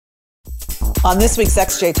On this week's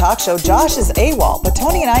XJ Talk Show, Josh is AWOL, but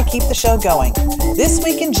Tony and I keep the show going. This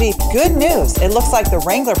week in Jeep, good news. It looks like the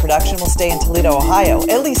Wrangler production will stay in Toledo, Ohio,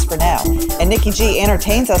 at least for now. And Nikki G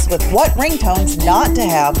entertains us with what ringtones not to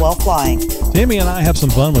have while flying. Tammy and I have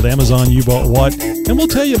some fun with Amazon You Bought What, and we'll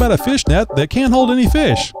tell you about a fish net that can't hold any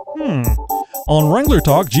fish. On Wrangler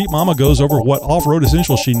Talk, Jeep Mama goes over what off-road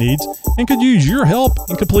essentials she needs and could use your help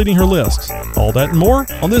in completing her list. All that and more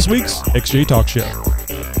on this week's XJ Talk Show.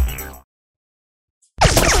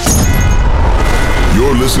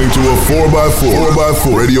 You're listening to a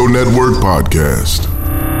 4x4 Radio Network podcast.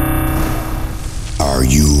 Are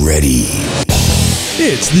you ready?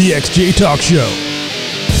 It's the XJ Talk Show.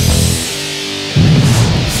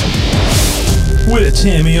 With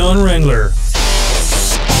Tammy on Wrangler,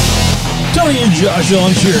 Tony and Josh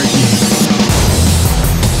on Cherokee.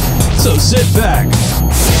 So sit back,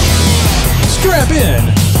 strap in,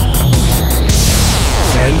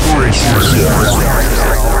 and brace yourself.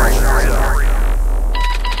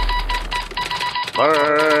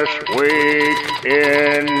 First week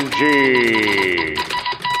in Jeep.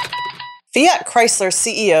 Fiat Chrysler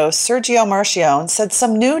CEO Sergio Marchionne said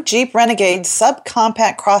some new Jeep Renegade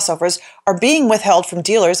subcompact crossovers are being withheld from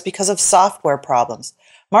dealers because of software problems.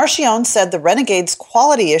 Marchionne said the Renegade's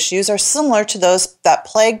quality issues are similar to those that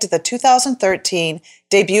plagued the 2013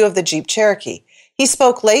 debut of the Jeep Cherokee. He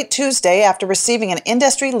spoke late Tuesday after receiving an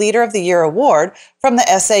Industry Leader of the Year award from the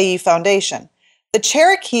SAE Foundation. The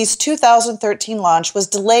Cherokee's 2013 launch was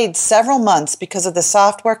delayed several months because of the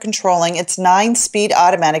software controlling its 9-speed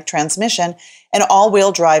automatic transmission and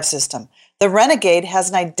all-wheel drive system. The Renegade has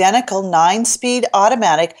an identical 9-speed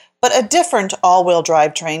automatic but a different all-wheel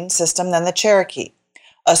drivetrain system than the Cherokee.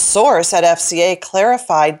 A source at FCA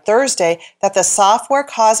clarified Thursday that the software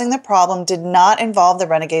causing the problem did not involve the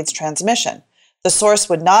Renegade's transmission. The source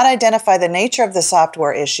would not identify the nature of the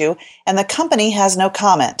software issue, and the company has no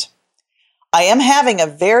comment. I am having a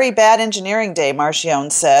very bad engineering day,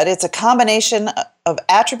 Marchionne said. It's a combination of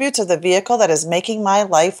attributes of the vehicle that is making my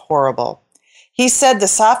life horrible. He said the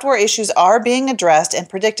software issues are being addressed and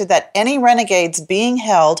predicted that any Renegades being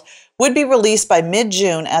held would be released by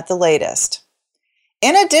mid-June at the latest.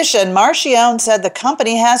 In addition, Marchionne said the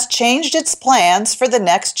company has changed its plans for the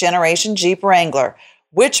next generation Jeep Wrangler,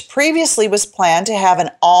 which previously was planned to have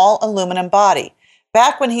an all-aluminum body.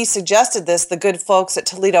 Back when he suggested this, the good folks at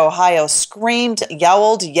Toledo, Ohio screamed,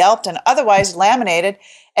 yowled, yelped, and otherwise laminated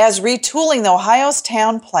as retooling the Ohio's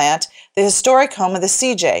town plant, the historic home of the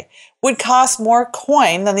CJ, would cost more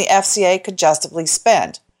coin than the FCA could justifully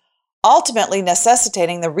spend, ultimately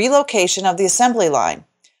necessitating the relocation of the assembly line.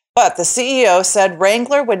 But the CEO said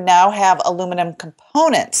Wrangler would now have aluminum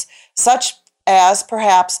components, such as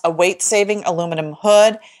perhaps a weight-saving aluminum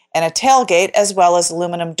hood and a tailgate, as well as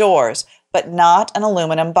aluminum doors, but not an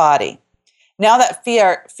aluminum body. Now that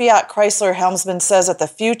Fiat Chrysler helmsman says that the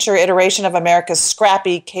future iteration of America's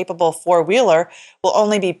scrappy, capable four-wheeler will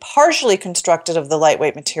only be partially constructed of the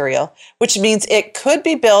lightweight material, which means it could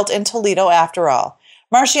be built in Toledo after all.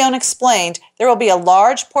 Marchionne explained there will be a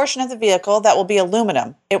large portion of the vehicle that will be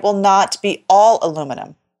aluminum. It will not be all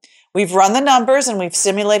aluminum. We've run the numbers and we've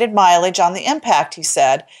simulated mileage on the impact, he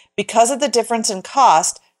said, because of the difference in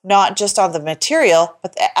cost, not just on the material,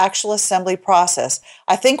 but the actual assembly process.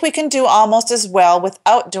 I think we can do almost as well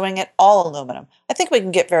without doing it all aluminum. I think we can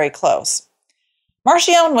get very close.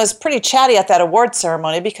 Marchionne was pretty chatty at that award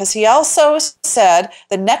ceremony because he also said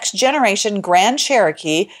the next generation Grand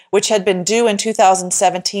Cherokee, which had been due in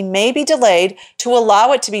 2017, may be delayed to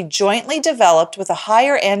allow it to be jointly developed with a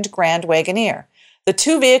higher-end Grand Wagoneer. The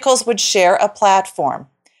two vehicles would share a platform.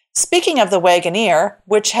 Speaking of the Wagoneer,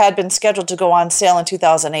 which had been scheduled to go on sale in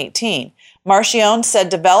 2018, Marchionne said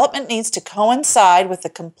development needs to coincide with the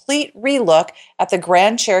complete relook at the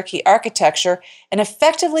Grand Cherokee architecture and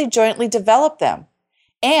effectively jointly develop them.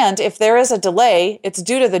 And if there is a delay, it's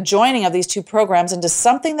due to the joining of these two programs into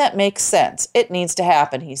something that makes sense. It needs to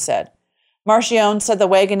happen, he said. Marchionne said the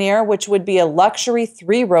Wagoneer, which would be a luxury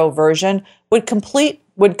 3-row version, would compete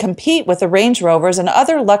with the Range Rovers and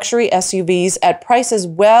other luxury SUVs at prices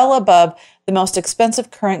well above the most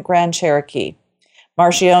expensive current Grand Cherokee.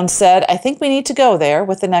 Marchionne said, I think we need to go there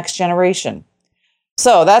with the next generation.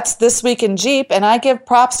 So that's This Week in Jeep, and I give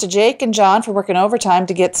props to Jake and John for working overtime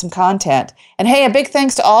to get some content. And hey, a big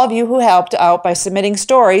thanks to all of you who helped out by submitting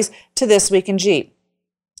stories to This Week in Jeep.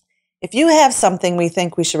 If you have something we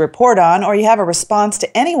think we should report on, or you have a response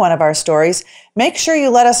to any one of our stories, make sure you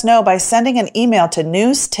let us know by sending an email to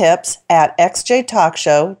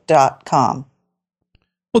newstips@xjtalkshow.com.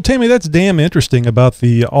 Well, Tammy, that's damn interesting about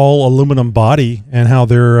the all aluminum body and how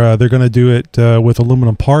they're going to do it with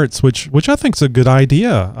aluminum parts, which I think is a good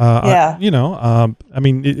idea. Yeah. I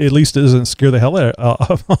mean, it at least doesn't scare the hell out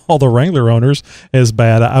of all the Wrangler owners as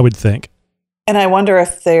bad, I would think. And I wonder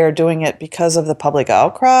if they're doing it because of the public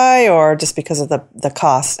outcry or just because of the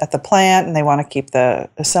cost at the plant, and they want to keep the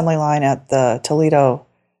assembly line at the Toledo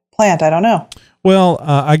plant. I don't know. Well,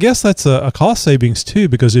 I guess that's a cost savings too,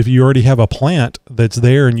 because if you already have a plant that's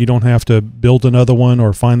there and you don't have to build another one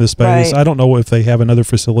or find the space, Right. I don't know if they have another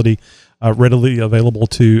facility readily available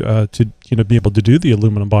to be able to do the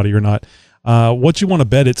aluminum body or not. What you want to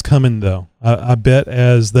bet it's coming though. I bet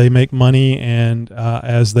as they make money and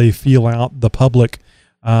as they feel out the public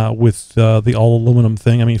with the all aluminum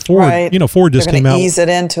thing. I mean, Ford, Right. Ford just They're came going out. to ease it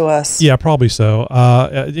into us. Yeah, probably so.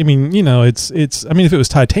 I mean, it's. I mean, if it was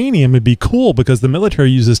titanium, it'd be cool because the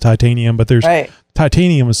military uses titanium, but there's Right.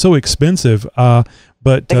 titanium is so expensive.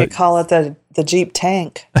 But They could call it the Jeep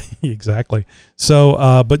tank. exactly.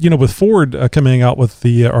 So, but with Ford coming out with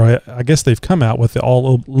or I guess they've come out with the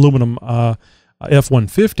all aluminum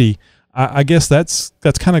F-150. I guess that's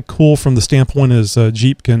kind of cool from the standpoint as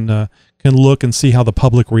Jeep can look and see how the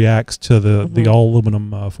public reacts to the all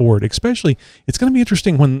aluminum Ford. Especially, it's going to be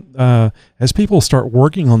interesting when as people start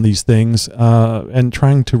working on these things and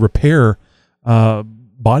trying to repair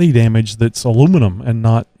body damage that's aluminum and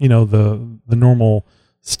not the normal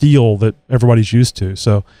steel that everybody's used to.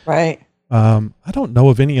 So Right. I don't know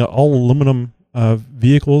of any all aluminum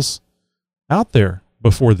vehicles out there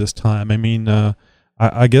before this time. I mean,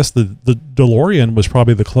 I guess the DeLorean was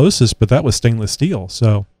probably the closest, but that was stainless steel.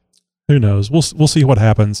 So who knows? We'll see what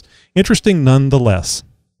happens. Interesting nonetheless.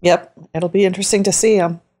 Yep. It'll be interesting to see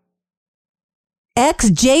them.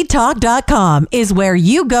 XJTalk.com is where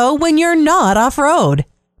you go when you're not off-road.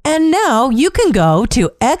 And now you can go to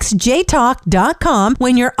XJTalk.com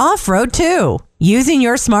when you're off-road too. Using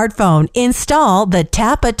your smartphone, install the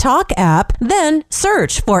Tappa Talk app, then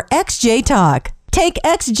search for XJ Talk. Take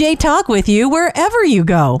XJ Talk with you wherever you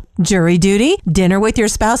go. Jury duty, dinner with your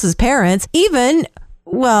spouse's parents, even,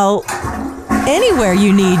 well, anywhere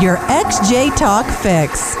you need your XJ Talk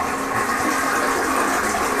fix.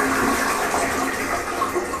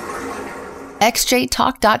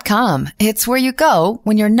 XJTalk.com. It's where you go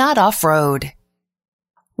when you're not off-road.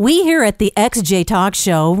 We here at the XJ Talk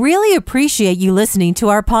Show really appreciate you listening to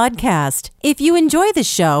our podcast. If you enjoy the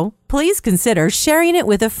show, please consider sharing it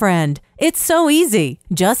with a friend. It's so easy.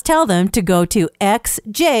 Just tell them to go to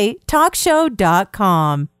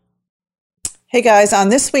xjtalkshow.com. Hey guys, on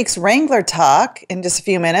this week's Wrangler Talk, in just a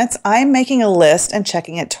few minutes, I'm making a list and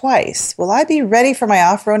checking it twice. Will I be ready for my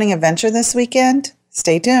off-roading adventure this weekend?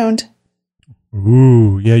 Stay tuned.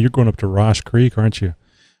 Ooh, yeah, you're going up to Rosh Creek, aren't you?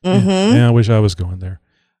 Mm-hmm. Yeah, I wish I was going there.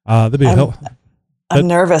 That'd be I'm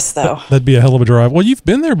nervous though. That'd be a hell of a drive. Well, you've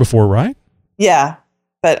been there before, right? Yeah,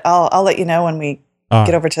 but I'll let you know when we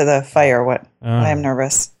get over to the fire. I am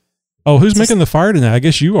nervous. Oh, who's making the fire tonight? I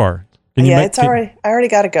guess you are. I already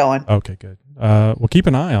got it going. Okay, good. Well, keep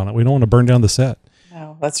an eye on it. We don't want to burn down the set.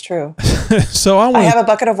 No, that's true. So I have a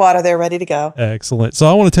bucket of water there ready to go. Excellent. So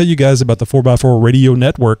I want to tell you guys about the 4x4 Radio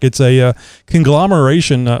Network. It's a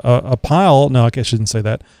conglomeration, a pile. No, I shouldn't say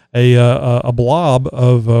that. A blob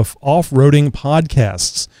of off-roading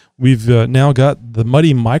podcasts. We've now got the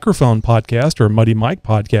Muddy Microphone podcast or Muddy Mike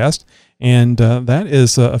podcast, and that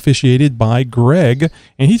is officiated by Greg,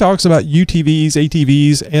 and he talks about UTVs,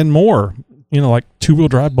 ATVs, and more. Like two-wheel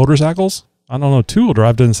drive motorcycles. I don't know. Two-wheel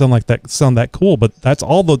drive doesn't sound that cool, but that's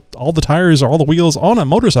all the tires, all the wheels on a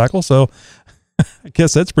motorcycle. So I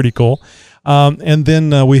guess that's pretty cool. And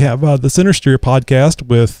then we have the Center Steer podcast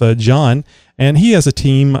with John, and he has a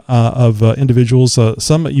team of individuals,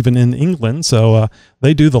 some even in England. So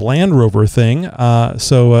they do the Land Rover thing.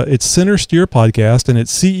 So it's Center Steer podcast, and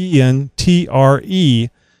it's CENTRE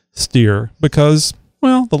Steer because,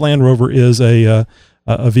 well, the Land Rover is a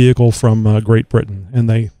vehicle from Great Britain, and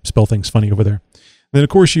they spell things funny over there. Then, of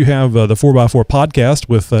course, you have the 4x4 podcast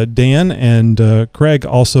with Dan, and Craig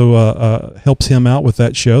also helps him out with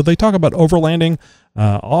that show. They talk about overlanding,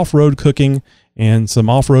 off-road cooking, and some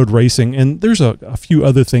off-road racing, and there's a few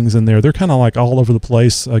other things in there. They're kind of like all over the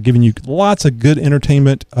place, giving you lots of good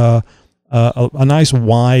entertainment, a nice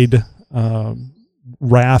wide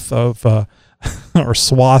wrath of or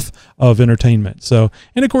swath of entertainment. So,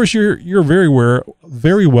 and of course, you're very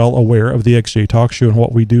well aware of the XJ Talk Show and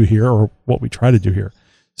what we do here, or what we try to do here.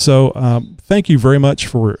 So, thank you very much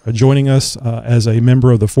for joining us as a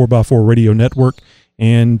member of the 4x4 Radio Network.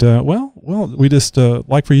 And well, we just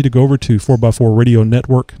like for you to go over to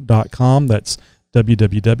 4x4radionetwork.com. That's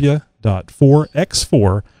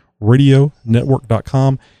www.4x4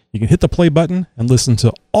 4x4radionetwork.com. You can hit the play button and listen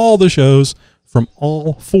to all the shows from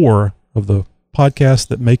all 4 of the podcasts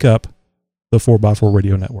that make up the 4x4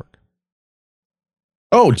 Radio Network.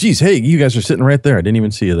 Oh, geez. Hey, you guys are sitting right there. I didn't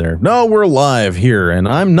even see you there. No, we're live here, and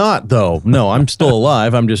I'm not, though. No, I'm still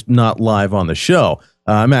alive. I'm just not live on the show.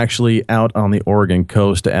 I'm actually out on the Oregon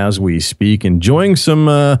coast as we speak, enjoying some,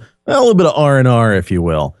 a little bit of R&R, if you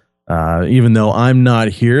will. Even though I'm not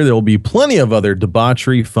here, there will be plenty of other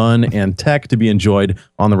debauchery, fun, and tech to be enjoyed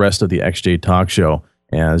on the rest of the XJ Talk Show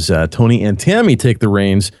as Tony and Tammy take the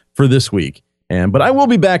reins for this week. But I will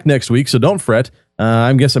be back next week, so don't fret.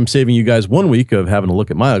 I guess I'm saving you guys 1 week of having to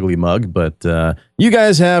look at my ugly mug, but you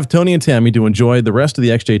guys have Tony and Tammy to enjoy the rest of the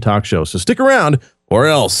XJ Talk Show. So stick around, or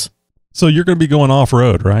else. So you're going to be going off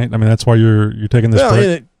road, right? I mean, that's why you're taking this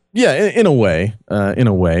break. In a way,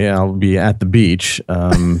 I'll be at the beach,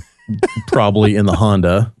 probably in the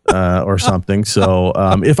Honda or something. So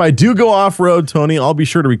if I do go off road, Tony, I'll be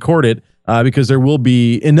sure to record it. Because there will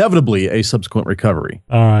be inevitably a subsequent recovery.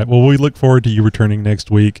 All right. Well, we look forward to you returning next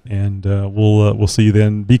week, and we'll see you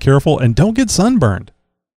then. Be careful and don't get sunburned.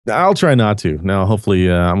 I'll try not to. Now, hopefully,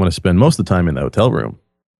 I'm going to spend most of the time in the hotel room.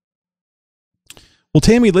 Well,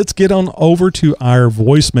 Tammy, let's get on over to our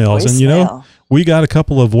voicemails. And we got a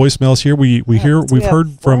couple of voicemails here. We've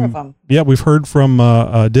heard from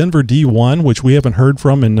Denver D1, which we haven't heard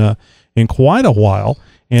from in quite a while.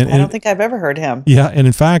 And I don't think I've ever heard him. Yeah, and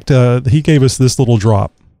in fact, he gave us this little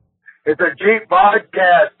drop. It's a Jeep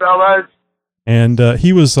podcast, fellas. And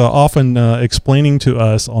he was often explaining to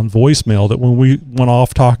us on voicemail that when we went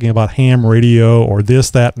off talking about ham radio or this,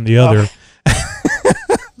 that, and the other,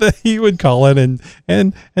 that he would call it and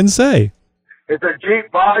say, it's a Jeep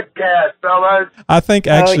podcast, fellas. I think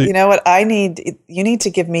actually... you know what? You need to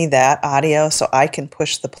give me that audio so I can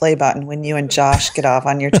push the play button when you and Josh get off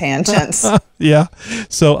on your tangents. Yeah.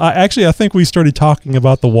 So I think we started talking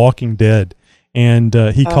about The Walking Dead, and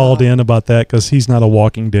he called in about that because he's not a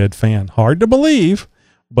Walking Dead fan. Hard to believe.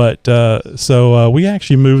 But so we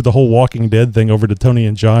actually moved the whole Walking Dead thing over to Tony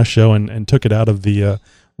and Josh show and took it out of the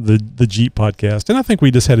Jeep podcast. And I think we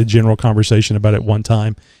just had a general conversation about it one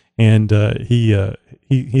time. And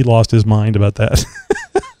he lost his mind about that.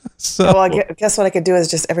 So, well, I guess what I could do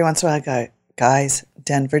is just every once in a while go, guys,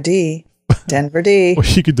 Denver D. Well,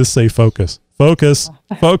 you could just say focus,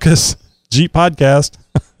 Jeep podcast.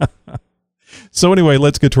 So anyway,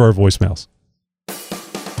 let's get to our voicemails.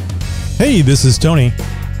 Hey, this is Tony.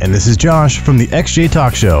 And this is Josh from the XJ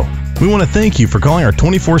Talk Show. We want to thank you for calling our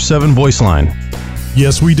 24/7 voice line.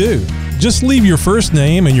 Yes, we do. Just leave your first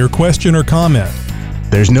name and your question or comment.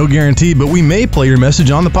 There's no guarantee, but we may play your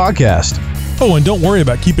message on the podcast. Oh, and don't worry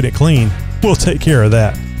about keeping it clean. We'll take care of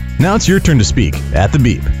that. Now it's your turn to speak at the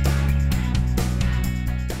beep.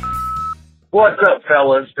 What's up,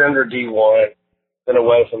 fellas? Denver D1. Been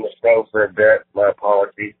away from the show for a bit. My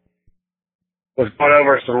apologies. Was going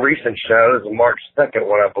over some recent shows, the March 2nd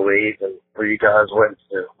one, I believe, and where you guys went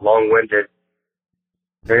into long-winded,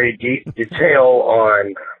 very deep detail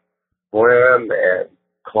on swim and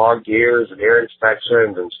clogged ears and ear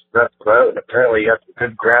infections and strep throat, and apparently you got some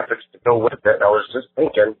good graphics to go with it. And I was just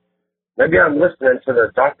thinking, maybe I'm listening to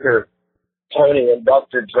the Dr. Tony and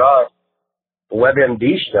Dr. Josh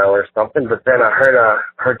WebMD show or something, but then I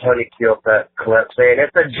heard Tony cue up that clip saying,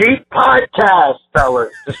 it's a Jeep podcast,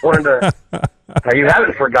 fellas. Just wanted to, you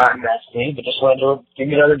haven't forgotten that, Steve, but just wanted to give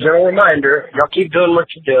you another general reminder. Y'all keep doing what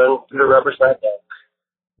you're doing. The rubber's not done.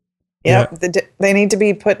 Yep, they need to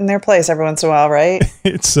be put in their place every once in a while, right?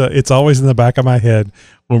 It's always in the back of my head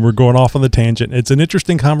when we're going off on the tangent. It's an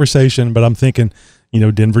interesting conversation, but I'm thinking,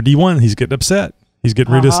 Denver D1, he's getting upset. He's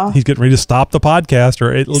getting ready to stop the podcast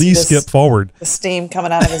or at least skip forward. The steam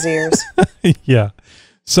coming out of his ears. Yeah.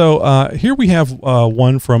 So here we have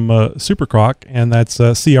one from Supercroc, and that's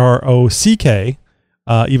CROCK,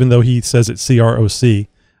 even though he says it's CROC.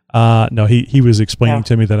 No, he was explaining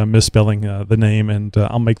to me that I'm misspelling the name, and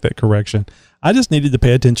I'll make that correction. I just needed to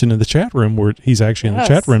pay attention in the chat room where he's actually in the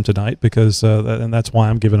chat room tonight because, and that's why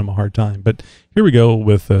I'm giving him a hard time. But here we go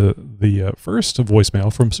with the first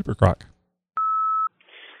voicemail from Supercroc.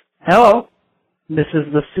 Hello, this is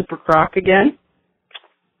the Supercroc again.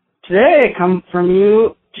 Today I come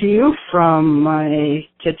to you from my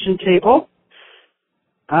kitchen table.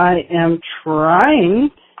 I am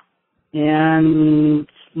trying and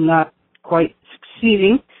not quite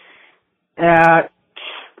succeeding at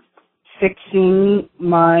fixing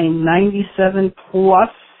my 97 Plus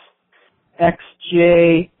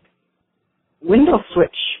XJ window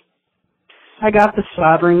switch. I got the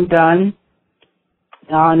soldering done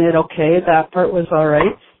on it okay. That part was all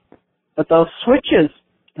right. But those switches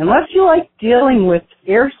Unless you like dealing with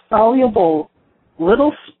air-soluble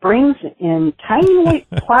little springs in tiny white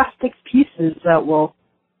plastic pieces that will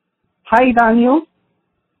hide on you,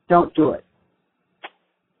 don't do it.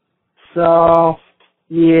 So,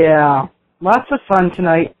 yeah, lots of fun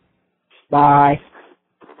tonight. Bye.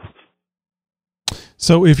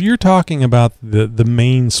 So if you're talking about the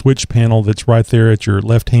main switch panel that's right there at your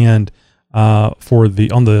left hand for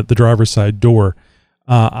on the driver's side door,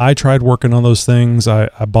 I tried working on those things.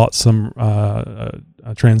 I bought some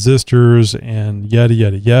transistors and yada,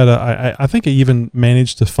 yada, yada. I think I even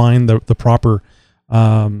managed to find the proper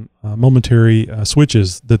momentary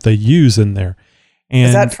switches that they use in there. And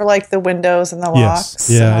is that for like the windows and the locks?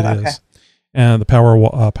 Yes, yeah, it is. And the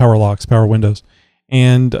power locks, power windows.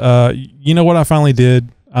 And you know what I finally did?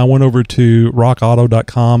 I went over to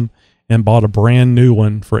rockauto.com and bought a brand new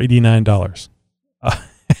one for $89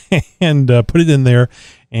 and put it in there.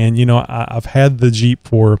 And, you know, I've had the Jeep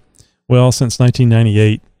for, well, since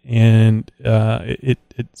 1998. And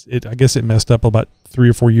I guess it messed up about 3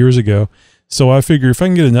 or 4 years ago. So I figure if I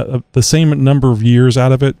can get the same number of years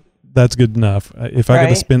out of it, that's good enough. If I got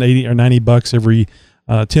to spend $80 or $90 every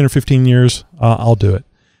 10 or 15 years, I'll do it.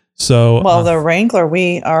 So, well, the Wrangler,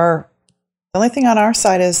 the only thing on our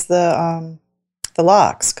side is the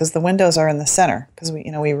locks, because the windows are in the center. Because we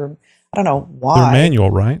were, I don't know why. They're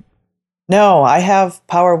manual, right? No, I have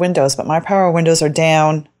power windows, but my power windows are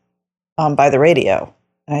down by the radio.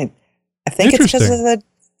 And I think it's because of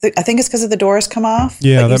I think it's because of the doors come off.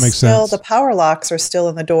 Yeah, that makes sense. The power locks are still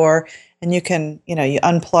in the door, and you can, you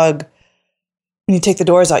unplug. When you take the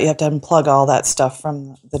doors out, you have to unplug all that stuff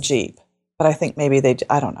from the Jeep. But I think maybe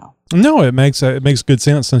I don't know. No, it makes good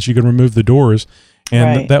sense since you can remove the doors,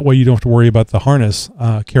 and that way you don't have to worry about the harness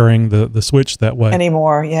carrying the switch that way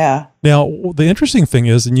anymore. Yeah. Now the interesting thing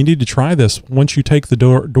is, and you need to try this once you take the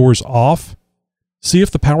doors off. See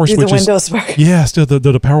if the power switches. The windows work. Yeah, still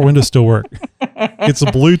the power windows still work. It's a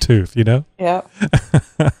Bluetooth, Yeah.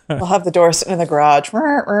 We'll have the door sitting in the garage,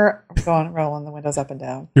 rolling the windows up and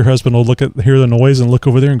down. Your husband will hear the noise and look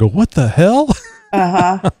over there and go, "What the hell?"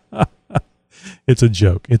 It's a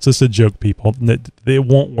joke. It's just a joke, people. It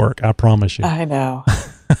won't work. I promise you. I know.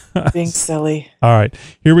 Being silly. All right,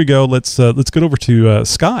 here we go. Let's get over to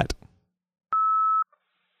Scott.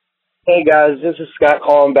 Hey guys, this is Scott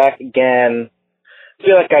calling back again. I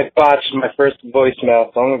feel like I botched my first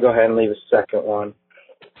voicemail, so I'm going to go ahead and leave a second one.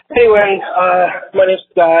 Anyway, my name's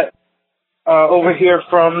Scott, over here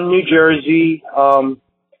from New Jersey,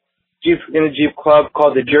 in a Jeep club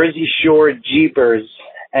called the Jersey Shore Jeepers.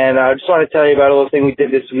 And I just want to tell you about a little thing we did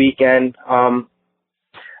this weekend.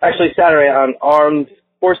 Actually, Saturday on Armed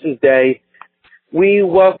Forces Day, we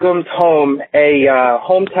welcomed home a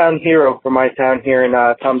hometown hero from my town here in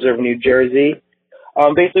Toms River, New Jersey.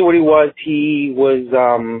 Basically what he was,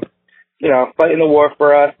 fighting the war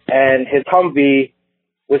for us, and his Humvee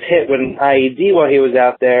was hit with an IED while he was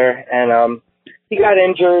out there, and he got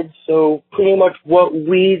injured. So pretty much what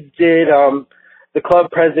we did, the club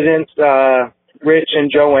presidents, Rich and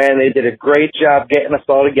Joanne, they did a great job getting us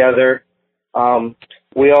all together.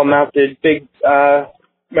 We all mounted big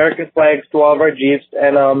American flags to all of our Jeeps,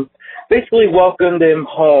 and basically welcomed him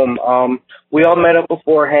home. We all met up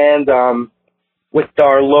beforehand, with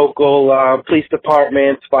our local police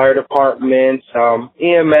departments, fire departments,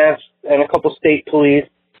 EMS, and a couple state police.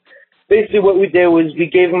 Basically what we did was we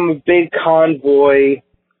gave him a big convoy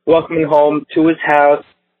welcoming home to his house,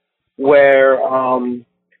 where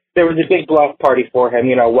there was a big block party for him,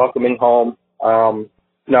 welcoming home.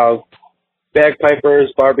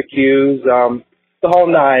 Bagpipers, barbecues, the whole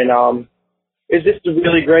nine. It's just a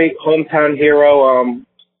really great hometown hero.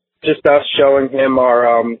 Just us showing him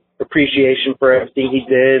our appreciation for everything he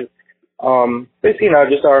did. Basically,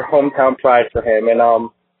 just our hometown pride for him. And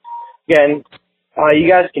again, you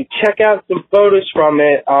guys can check out some photos from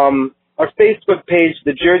it. Our Facebook page,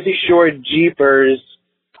 the Jersey Shore Jeepers.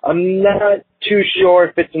 I'm not too sure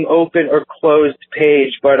if it's an open or closed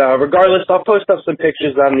page, but regardless, I'll post up some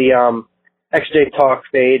pictures on the XJ Talk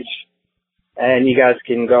page, and you guys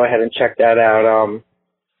can go ahead and check that out.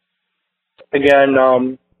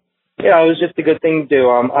 It was just a good thing to do.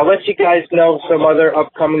 I'll let you guys know some other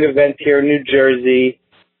upcoming events here in New Jersey,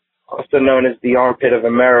 also known as the Armpit of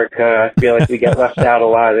America. I feel like we get left out a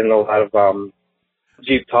lot in a lot of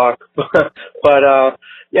Jeep talk. But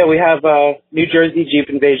we have New Jersey Jeep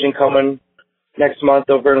Invasion coming next month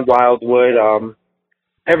over in Wildwood.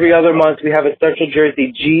 Every other month we have a Central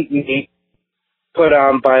Jersey Jeep meet put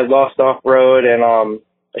on by Lost Off-Road, and a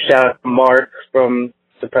shout out to Mark from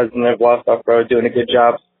the president of Lost Off-Road, doing a good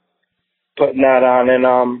job putting that on. And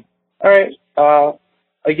all right, I'll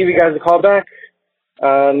give you guys a call back.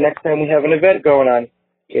 next time we have an event going on.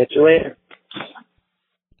 Catch you later.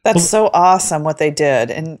 That's so awesome what they did.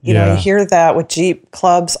 And, you know, you hear that with Jeep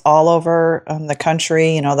clubs all over the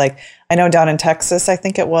country. You know, like I know down in Texas, I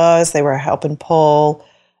think it was, they were helping pull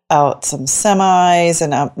out some semis,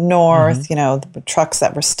 and up north, you know, the trucks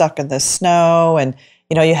that were stuck in the snow. And,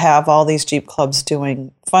 you know, you have all these Jeep clubs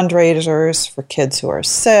doing fundraisers for kids who are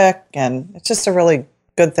sick. And it's just a really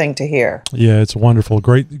good thing to hear. Yeah, it's wonderful.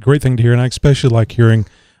 Great thing to hear. And I especially like hearing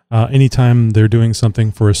anytime they're doing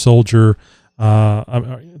something for a soldier.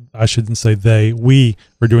 I shouldn't say we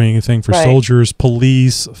are doing anything for soldiers,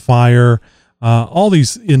 police, fire, all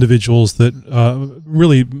these individuals that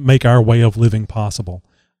really make our way of living possible,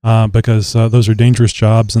 because those are dangerous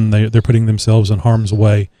jobs, and they're putting themselves in harm's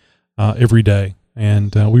way every day,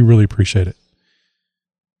 and we really appreciate it.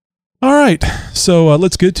 All right, so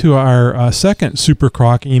let's get to our second Super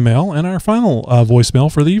Croc email and our final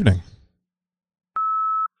voicemail for the evening.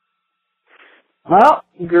 Well,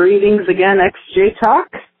 greetings again, XJ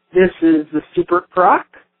Talk. This is the Super Croc,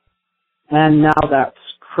 and now that's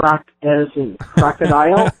Croc as in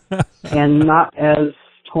crocodile, and not as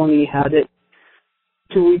Tony had it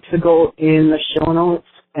 2 weeks ago in the show notes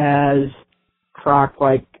as Croc,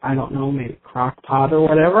 like, I don't know, maybe Crock Pot or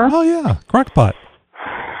whatever. Oh, yeah, Crock Pot.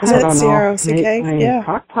 Is that C-R-O-C-K? Yeah.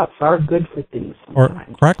 Crock Pots are good for things sometimes.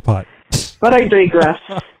 Or Crackpot. But I digress.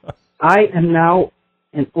 I am now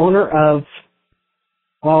an owner of,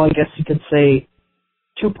 well, I guess you could say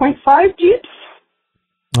 2.5 Jeeps.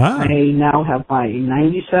 Ah. I now have my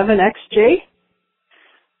 97 XJ,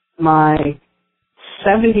 my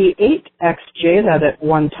 78 XJ that at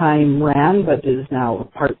one time ran but is now a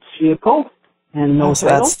parts vehicle and no so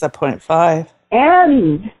title. that's the 0.5.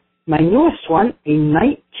 And my newest one, a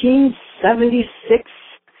 1976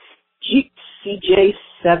 Jeep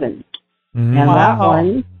CJ7. And that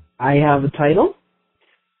one, I have a title.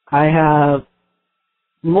 I have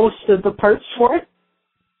most of the parts for it.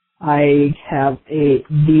 I have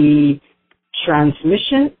the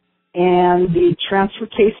transmission and the transfer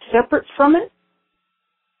case separate from it.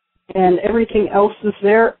 And everything else is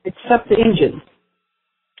there except the engine.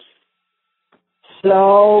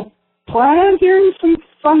 So, plan on hearing some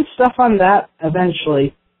fun stuff on that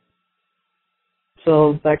eventually.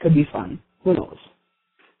 So, that could be fun. Who knows?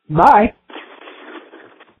 Bye.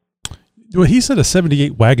 Well, he said a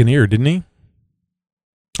 78 Wagoneer, didn't he?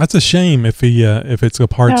 That's a shame if it's a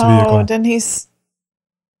parts vehicle. No, didn't he?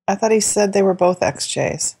 I thought he said they were both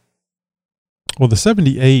XJs. Well, the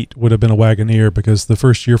 78 would have been a Wagoneer because the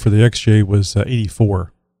first year for the XJ was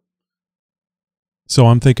 84. So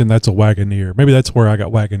I'm thinking that's a Wagoneer. Maybe that's where I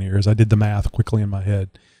got Wagoneers. I did the math quickly in my head.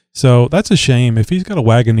 So that's a shame. If he's got a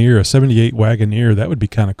Wagoneer, a 78 Wagoneer, that would be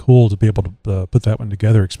kind of cool to be able to put that one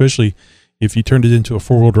together, especially if you turned it into a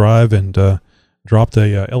four-wheel drive and dropped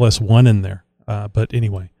a LS1 in there. But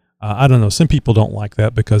anyway, I don't know. Some people don't like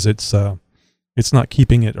that because it's not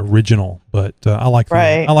keeping it original. But I like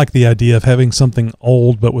the idea of having something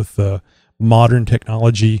old but with modern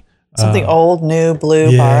technology. Something old, new,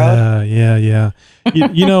 blue, borrowed. Yeah.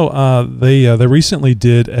 you know, they recently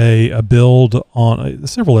did a build on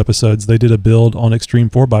several episodes. They did a build on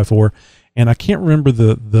Extreme 4x4, and I can't remember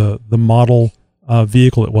the model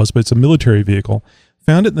vehicle it was, but it's a military vehicle.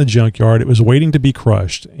 Found it in the junkyard. It was waiting to be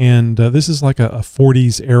crushed, and this is like a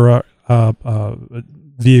 40s era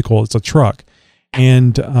vehicle. It's a truck,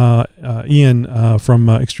 and Ian from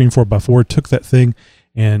Extreme 4x4 took that thing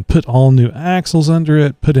and put all new axles under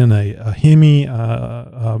it, put in a Hemi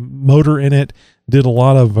motor in it, did a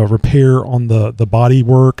lot of repair on the body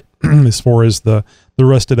work as far as the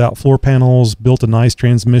rusted out floor panels, built a nice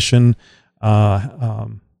transmission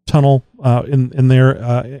tunnel in there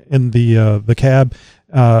in the cab.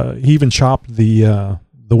 He even chopped the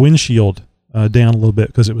windshield down a little bit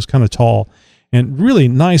because it was kind of tall, and really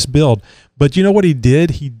nice build. But you know what he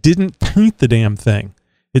did? He didn't paint the damn thing.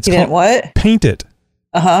 He didn't what? Paint it.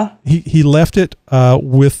 Uh-huh. He left it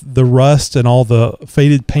with the rust and all the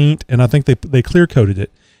faded paint, and I think they clear coated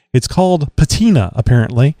it. It's called patina,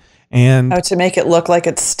 apparently. And to make it look like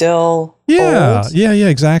it's still old? Yeah,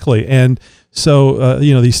 exactly. And so,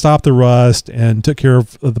 they stopped the rust and took care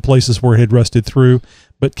of the places where it had rusted through,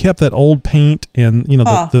 but kept that old paint and,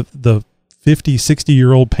 the 50,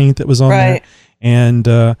 60-year-old paint that was on there. And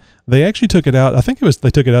they actually took it out. I think they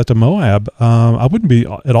took it out to Moab. I wouldn't be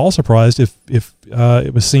at all surprised if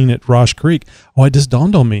it was seen at Rosh Creek. Oh, it just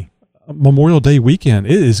dawned on me. Memorial Day weekend,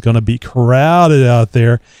 it is going to be crowded out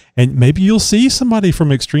there, and maybe you'll see somebody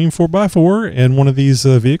from Extreme 4x4 in one of these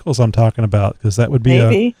vehicles I'm talking about, because that would be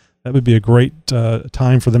a great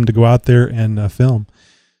time for them to go out there and film.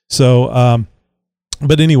 So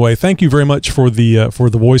But anyway, thank you very much for the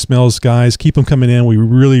voicemails, guys. Keep them coming in. We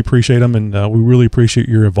really appreciate them, and we really appreciate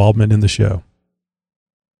your involvement in the show.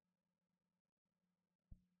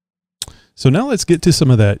 So now let's get to some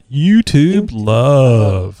of that YouTube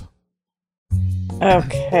love.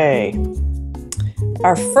 Okay.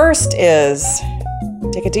 Our first is,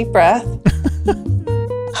 take a deep breath.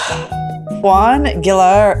 Juan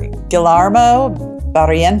Guillermo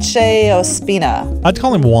Barrienche Ospina. I'd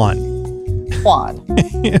call him Juan.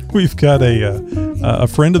 We've got a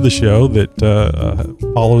friend of the show that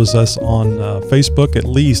follows us on Facebook, at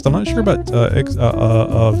least. I'm not sure about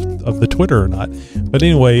of the Twitter or not, but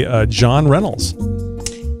anyway, John Reynolds.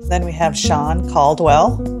 Then we have Sean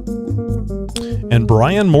Caldwell and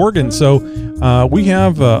Brian Morgan. So we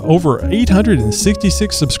have over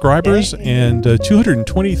 866 subscribers and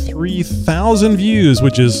 223,000 views,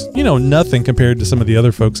 which is, nothing compared to some of the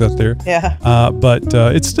other folks out there. Yeah. But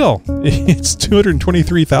it's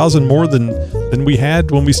 223,000 more than we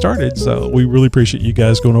had when we started. So we really appreciate you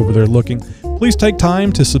guys going over there looking. Please take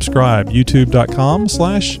time to subscribe.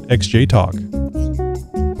 YouTube.com/XJTalk.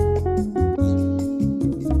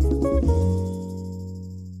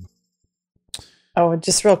 Oh,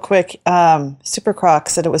 just real quick, Super Croc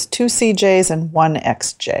said it was 2 CJs and 1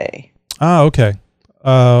 XJ. Ah, okay.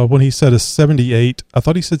 When he said a 78, I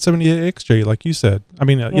thought he said 78 XJ, like you said. I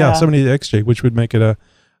mean, yeah 78 XJ, which would make it a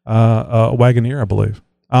Wagoneer, I believe.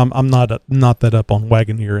 I'm not that up on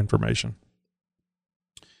Wagoneer information.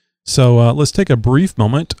 So let's take a brief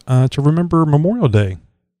moment to remember Memorial Day.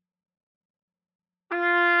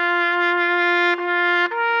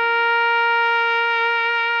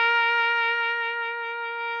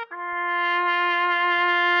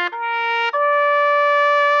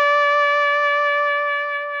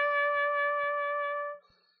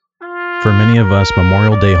 For many of us,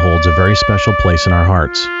 Memorial Day holds a very special place in our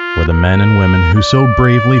hearts, where the men and women who so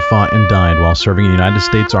bravely fought and died while serving in the United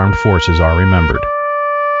States Armed Forces are remembered.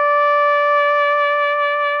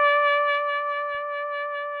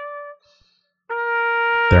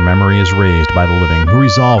 Their memory is raised by the living, who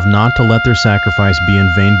resolve not to let their sacrifice be in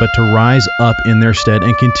vain, but to rise up in their stead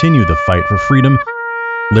and continue the fight for freedom,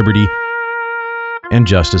 liberty, and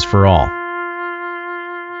justice for all.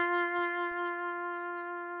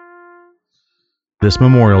 This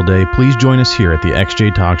Memorial Day, please join us here at the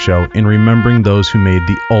XJ Talk Show in remembering those who made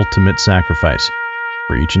the ultimate sacrifice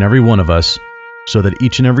for each and every one of us, so that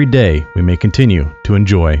each and every day we may continue to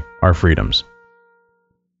enjoy our freedoms.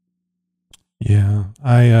 Yeah,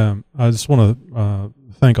 I just want to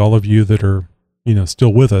thank all of you that are,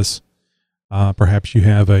 still with us. Perhaps you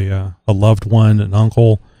have a loved one, an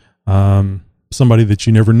uncle, somebody that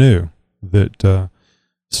you never knew that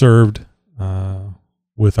served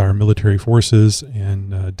with our military forces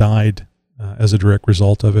and died as a direct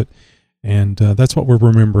result of it. And that's what we're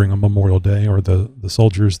remembering on Memorial Day, or the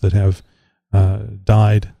soldiers that have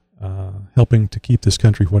died helping to keep this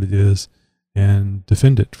country what it is and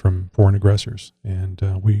defend it from foreign aggressors. And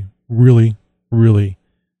we really, really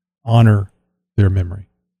honor their memory.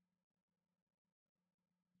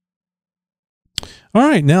 All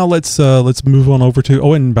right, now let's move on over to.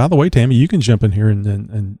 Oh, and by the way, Tammy, you can jump in here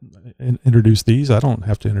and introduce these. I don't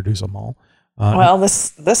have to introduce them all. Well,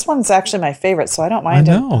 this one's actually my favorite, so I don't mind.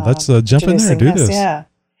 I know. Let's jump in there and do this. Yeah.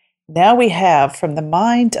 Now we have From the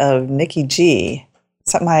Mind of Nikki G.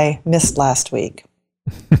 Something I missed last week.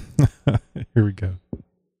 Here we go.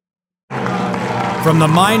 From the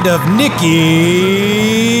mind of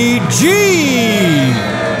Nikki G.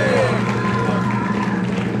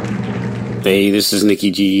 Hey, this is Nikki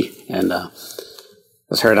G, and I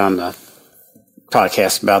was heard on the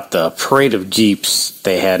podcast about the parade of Jeeps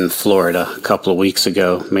they had in Florida a couple of weeks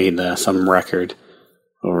ago. Made some record,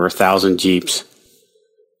 over 1,000 Jeeps.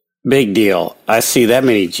 Big deal. I see that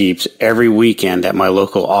many Jeeps every weekend at my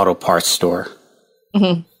local auto parts store.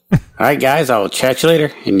 Mm-hmm. All right, guys, I'll chat you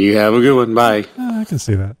later, and you have a good one. Bye. I can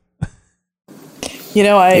see that.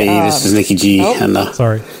 Hey, this is Nikki G, and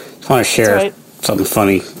sorry, just want to share something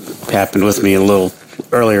funny happened with me a little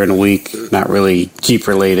earlier in the week. Not really Jeep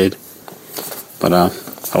related, but I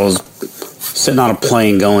was sitting on a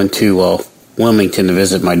plane going to Wilmington to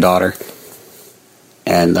visit my daughter,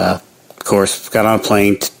 and of course got on a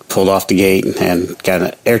plane, pulled off the gate, and got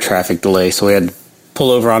an air traffic delay, so we had to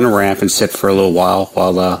pull over on the ramp and sit for a little while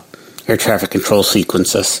the air traffic control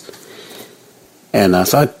sequences. And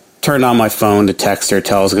so I turned on my phone to text her,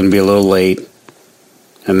 tell I was going to be a little late.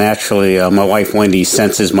 And naturally, my wife Wendy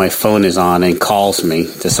senses my phone is on and calls me,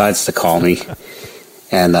 decides to call me.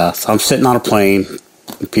 And so I'm sitting on a plane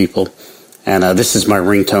with people, and this is my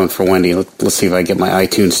ringtone for Wendy. Let's see if I get my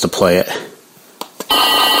iTunes to play it.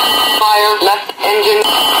 Fire left engine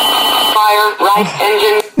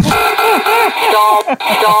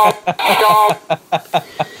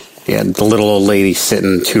Yeah, the little old lady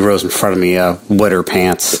sitting 2 rows in front of me, wet her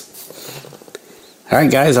pants. All right,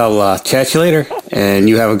 guys, I'll chat you later, and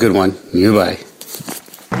you have a good one. Bye.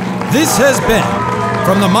 This has been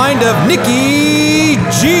From the Mind of Nikki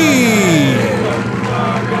G.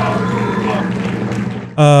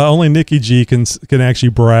 Only Nikki G can actually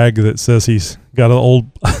brag that says he's got an old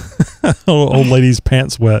old lady's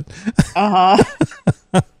pants wet.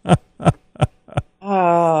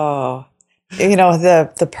 Oh, you know,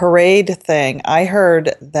 the parade thing. I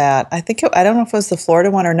heard that. I don't know if it was the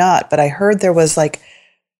Florida one or not, but I heard there was like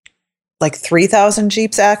 3,000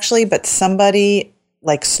 Jeeps actually, but somebody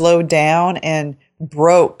like slowed down and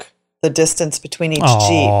broke the distance between each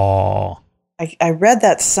Jeep. I read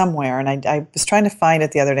that somewhere, and I was trying to find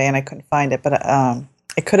it the other day, and I couldn't find it. But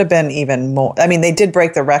it could have been even more. I mean, they did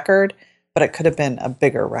break the record, but it could have been a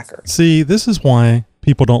bigger record. See, this is why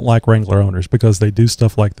people don't like Wrangler owners, because they do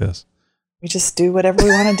stuff like this. We just do whatever we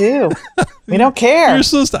want to do. We don't care. You're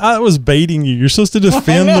supposed to. I was baiting you. You're supposed to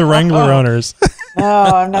defend the Wrangler owners. No,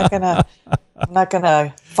 I'm not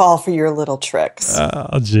gonna fall for your little tricks.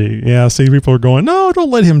 Oh, gee. Yeah, see, people are going, no, don't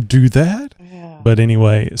let him do that. Yeah. But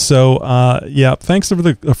anyway, so, thanks for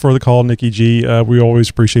the call, Nikki G. We always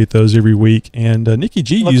appreciate those every week. And Nikki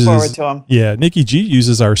G Look forward to them. Yeah, Nikki G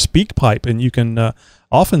uses our speak pipe, and you can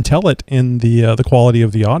often tell it in the quality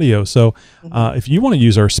of the audio. So if you want to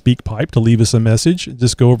use our speak pipe to leave us a message,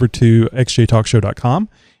 just go over to xjtalkshow.com,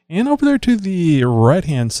 and over there to the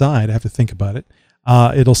right-hand side, I have to think about it,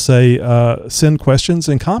 it'll say send questions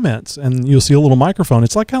and comments, and you'll see a little microphone.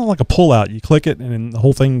 It's kind of like a pull-out. You click it, and the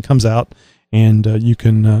whole thing comes out, and you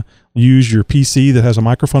can use your PC that has a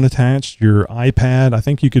microphone attached, your iPad. I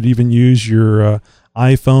think you could even use your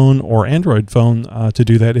iPhone or Android phone to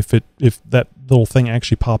do that if that little thing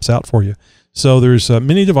actually pops out for you. So there's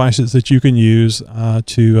many devices that you can use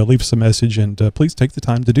to leave us a message, and please take the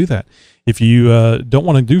time to do that. If you don't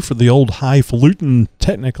want to do for the old highfalutin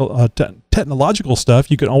technological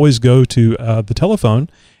stuff, you can always go to the telephone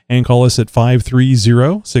and call us at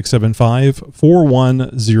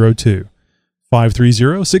 530-675-4102.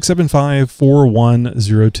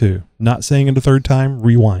 530-675-4102. Not saying it a third time,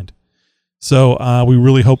 rewind. So we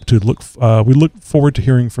really hope to look forward to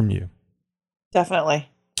hearing from you. Definitely.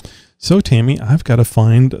 So Tammy, I've got to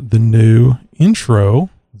find the new intro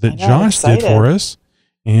that Josh did for us.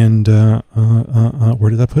 And where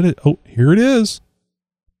did I put it? Oh, here it is.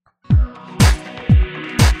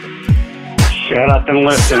 Shut up and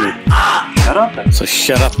listen. Shut up. So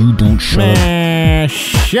shut up. You don't shut up.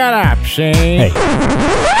 Shut up, Shane. Hey,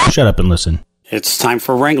 shut up and listen. It's time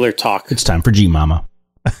for Wrangler talk. It's time for G Mama.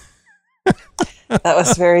 That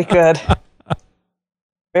was very good.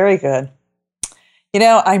 Very good. You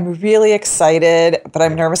know, I'm really excited, but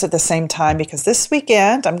I'm nervous at the same time because this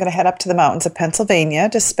weekend I'm going to head up to the mountains of Pennsylvania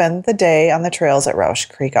to spend the day on the trails at Rausch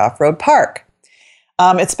Creek Off-Road Park.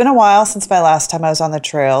 It's been a while since my last time I was on the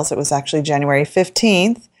trails. It was actually January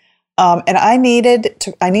 15th. And I need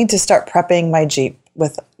to start prepping my Jeep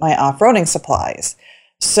with my off-roading supplies.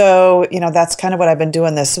 So, you know, that's kind of what I've been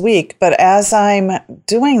doing this week. But as I'm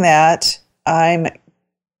doing that, I'm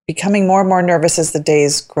becoming more and more nervous as the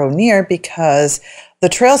days grow near, because the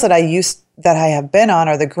trails that I have been on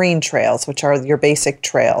are the green trails, which are your basic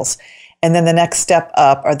trails. And then the next step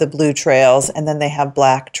up are the blue trails, and then they have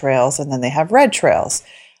black trails, and then they have red trails.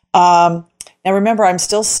 Now remember, I'm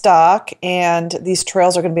still stock, and these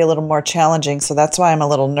trails are going to be a little more challenging, so that's why I'm a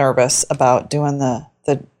little nervous about doing the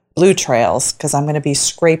blue trails, because I'm going to be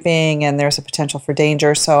scraping and there's a potential for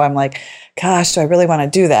danger. So I'm like, gosh, do I really want to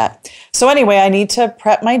do that? So anyway, I need to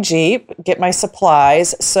prep my Jeep, get my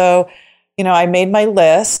supplies. So, you know, I made my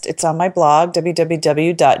list. It's on my blog,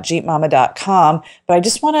 www.jeepmama.com, but I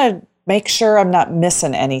just want to make sure I'm not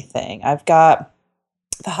missing anything. I've got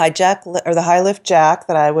the high lift jack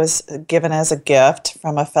that I was given as a gift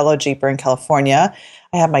from a fellow Jeeper in California.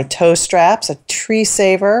 I have my tow straps, a tree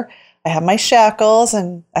saver. I have my shackles,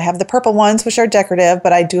 and I have the purple ones, which are decorative,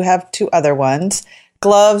 but I do have 2 other ones.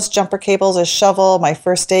 Gloves, jumper cables, a shovel, my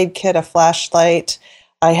first aid kit, a flashlight.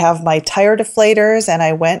 I have my tire deflators, and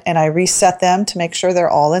I went and I reset them to make sure they're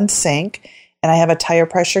all in sync. And I have a tire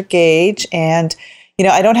pressure gauge, and, you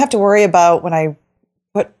know, I don't have to worry about when I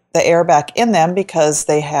put the air back in them because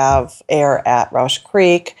they have air at Rausch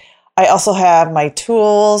Creek. I also have my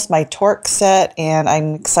tools, my torque set, and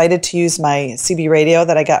I'm excited to use my CB radio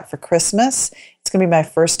that I got for Christmas. It's going to be my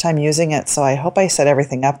first time using it, so I hope I set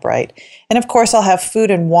everything up right. And of course, I'll have food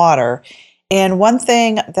and water. And one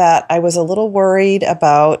thing that I was a little worried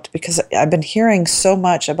about, because I've been hearing so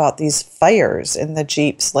much about these fires in the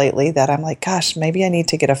Jeeps lately, that I'm like, gosh, maybe I need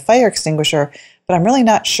to get a fire extinguisher. but I'm really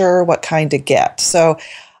not sure what kind to get. So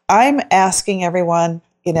I'm asking everyone,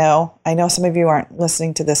 I know some of you aren't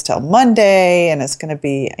listening to this till Monday, and it's going to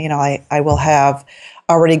be, I will have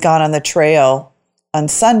already gone on the trail on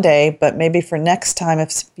Sunday, but maybe for next time,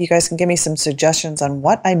 if you guys can give me some suggestions on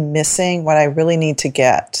what I'm missing, what I really need to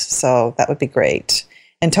get. So that would be great.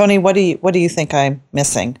 And Tony, what do you think I'm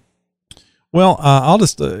missing? Well, I'll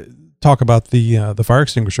just talk about the fire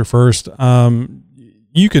extinguisher first.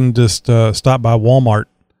 You can just stop by Walmart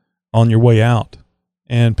on your way out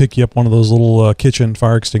and pick you up one of those little kitchen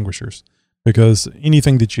fire extinguishers, because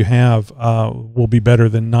anything that you have will be better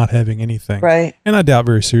than not having anything. Right. And I doubt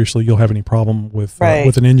very seriously you'll have any problem with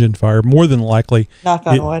an engine fire. More than likely, knock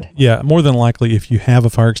on wood. Yeah, more than likely, if you have a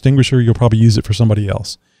fire extinguisher, you'll probably use it for somebody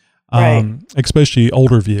else. Right. Especially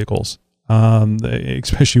older vehicles,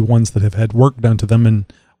 especially ones that have had work done to them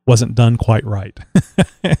and wasn't done quite right.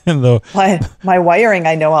 And my wiring,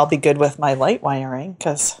 I know I'll be good with my light wiring,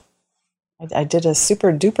 because I did a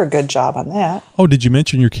super duper good job on that. Oh, did you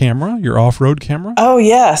mention your camera, your off-road camera? Oh,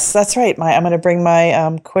 yes, that's right. I'm going to bring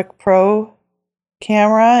my Quick Pro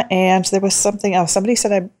camera, and there was something else. Somebody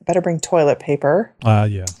said I better bring toilet paper.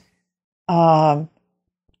 Yeah.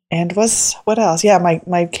 And what else? Yeah,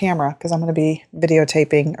 my camera, because I'm going to be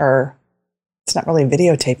videotaping, or it's not really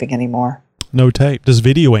videotaping anymore. No tape, just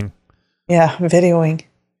videoing. Yeah, videoing.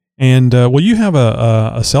 And you have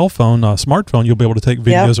a cell phone, a smartphone. You'll be able to take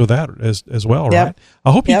videos with that as well, right?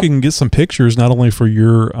 I hope you can get some pictures, not only for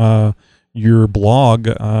your blog,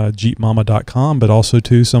 jeepmama.com, but also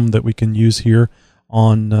too some that we can use here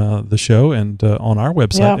on the show and on our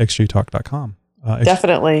website, xjtalk.com.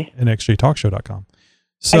 Definitely. And xjtalkshow.com.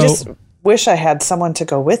 So I just wish I had someone to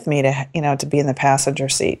go with me to be in the passenger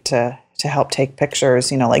seat to help take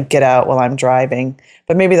pictures, like get out while I'm driving.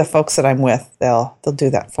 But maybe the folks that I'm with, they'll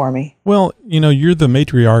do that for me. Well, you're the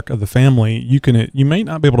matriarch of the family. You may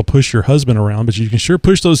not be able to push your husband around, but you can sure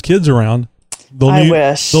push those kids around. I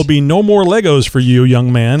wish. There'll be no more Legos for you,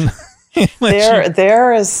 young man.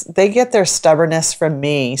 They get their stubbornness from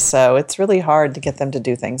me, so it's really hard to get them to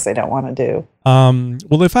do things they don't want to do.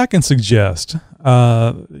 Well, if I can suggest,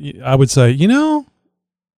 I would say,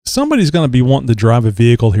 somebody's going to be wanting to drive a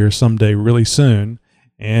vehicle here someday really soon,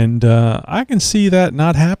 and I can see that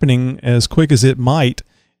not happening as quick as it might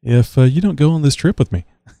if you don't go on this trip with me.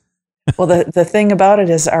 Well, the thing about it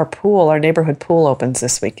is our neighborhood pool opens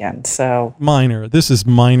this weekend, so minor. This is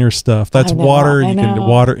minor stuff. That's water. You can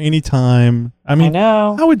water anytime. I mean,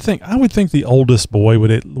 I would think the oldest boy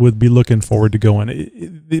would be looking forward to going.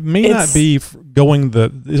 It may not be going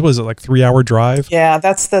was it like 3-hour drive? Yeah,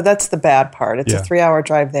 that's the bad part. It's a 3-hour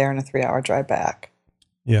drive there and a 3-hour drive back.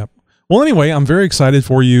 Yeah. Well, anyway, I'm very excited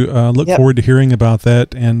for you. Look forward to hearing about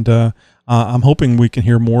that, and I'm hoping we can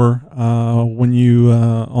hear more when you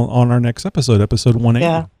on our next episode 180.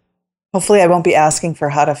 Yeah. Hopefully I won't be asking for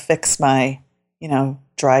how to fix my,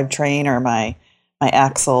 drivetrain or my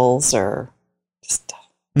axles, or just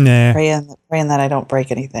praying that I don't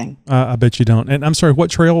break anything. I bet you don't. And I'm sorry, what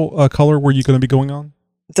trail color were you going to be going on?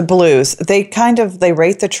 The blues. They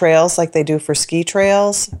rate the trails like they do for ski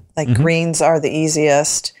trails. Like greens are the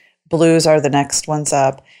easiest. Blues are the next ones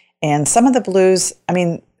up. And some of the blues,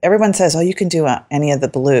 everyone says, you can do any of the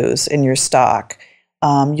blues in your stock.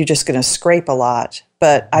 You're just going to scrape a lot.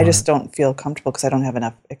 But I just don't feel comfortable because I don't have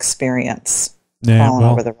enough experience falling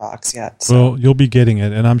over the rocks yet. So. Well, you'll be getting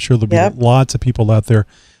it. And I'm sure there'll be lots of people out there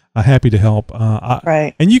happy to help.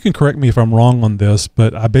 Right. And you can correct me if I'm wrong on this,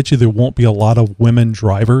 but I bet you there won't be a lot of women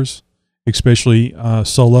drivers, especially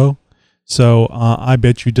solo. So I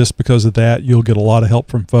bet you just because of that, you'll get a lot of help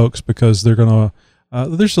from folks, because they're going to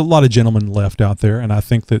there's a lot of gentlemen left out there, and I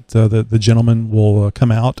think that the gentlemen will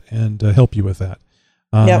come out and help you with that.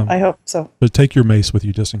 I hope so. But take your mace with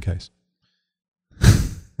you just in case.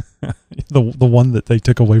 the one that they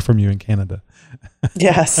took away from you in Canada.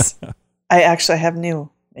 Yes. I actually have new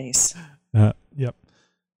mace. Yep.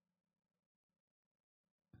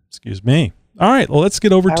 Excuse me. All right, well, let's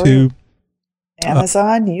get over to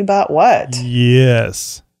Amazon. You bought what?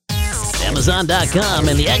 Yes. Amazon.com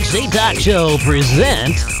and the XJ Talk Show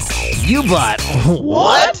present You Bought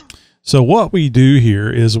What? So what we do here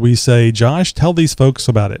is we say, Josh, tell these folks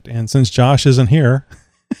about it. And since Josh isn't here,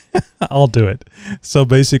 I'll do it. So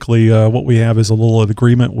basically what we have is a little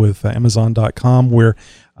agreement with Amazon.com where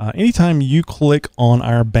anytime you click on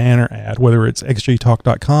our banner ad, whether it's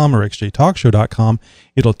xjtalk.com or xjtalkshow.com,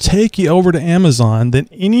 it'll take you over to Amazon. Then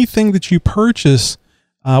anything that you purchase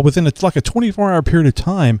within a 24-hour period of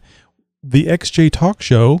time, the XJ Talk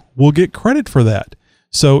Show will get credit for that.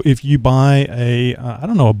 So if you buy a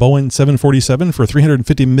Boeing 747 for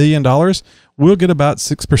 $350 million, we'll get about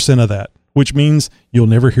 6% of that which means you'll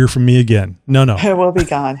never hear from me again. No. It will be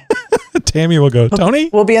gone. Tammy will go, Tony?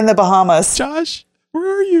 We'll be in the Bahamas. Josh,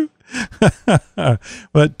 where are you?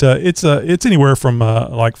 But it's anywhere from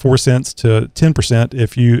like 4 cents to 10%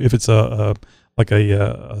 if it's a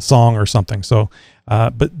song or something. So,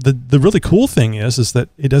 but the really cool thing is that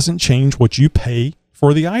it doesn't change what you pay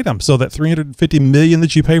for the item. So that $350 million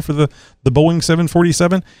that you pay for the Boeing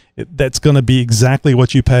 747, that's going to be exactly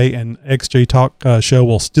what you pay, and XJ Talk Show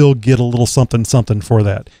will still get a little something for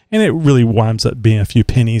that. And it really winds up being a few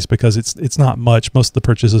pennies because it's not much. Most of the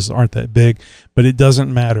purchases aren't that big, but it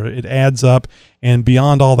doesn't matter. It adds up, and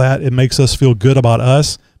beyond all that, it makes us feel good about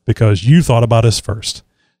us because you thought about us first.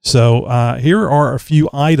 So here are a few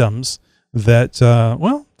items that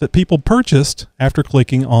that people purchased after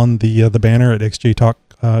clicking on the banner at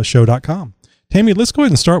xjtalkshow.com. Tammy, let's go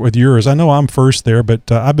ahead and start with yours. I know I'm first there,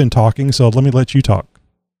 but I've been talking, so let me let you talk.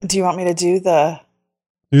 Do you want me to do the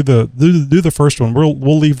first one?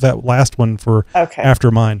 We'll leave that last one for after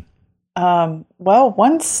mine. Well,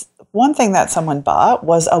 one thing that someone bought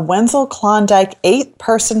was a Wenzel Klondike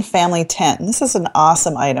 8-person family tent. And this is an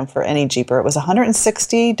awesome item for any Jeeper. It was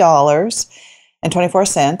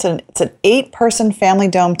 $160.24, and it's an 8-person family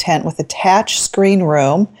dome tent with attached screen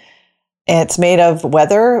room. It's made of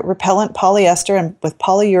weather-repellent polyester and with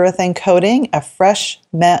polyurethane coating, a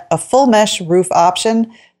full mesh roof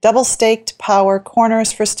option, double-staked power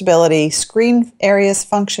corners for stability. Screen areas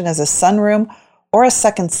function as a sunroom or a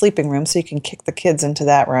second sleeping room, so you can kick the kids into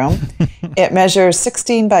that room. It measures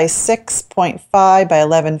 16 by 6.5 by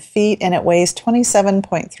 11 feet, and it weighs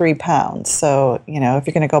 27.3 pounds. So, if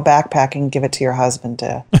you're going to go backpacking, give it to your husband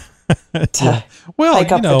to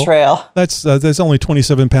hike up the trail. That's only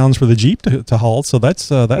 27 pounds for the Jeep to haul, so that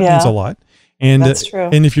means a lot. And that's true.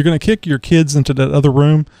 And if you're going to kick your kids into that other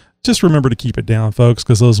room, just remember to keep it down, folks,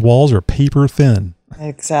 because those walls are paper thin.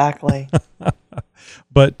 Exactly.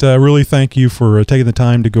 But really, thank you for taking the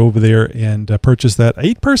time to go over there and purchase that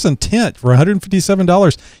 8-person tent for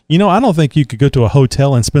 $157. I don't think you could go to a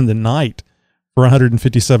hotel and spend the night for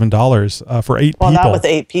 $157 for 8 people. Well, not with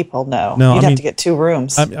 8 people, no. You'd have to get 2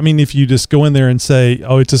 rooms. I mean, if you just go in there and say,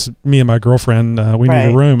 oh, it's just me and my girlfriend, we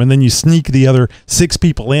need a room, and then you sneak the other 6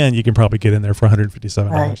 people in, you can probably get in there for $157.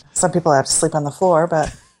 Right. Some people have to sleep on the floor,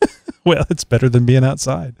 but... Well, it's better than being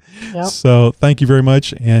outside. Yep. So thank you very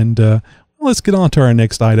much. And let's get on to our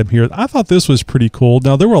next item here. I thought this was pretty cool.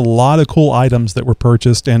 Now, there were a lot of cool items that were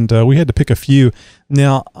purchased, and we had to pick a few.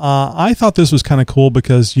 Now, I thought this was kind of cool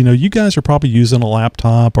because, you guys are probably using a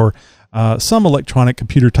laptop or some electronic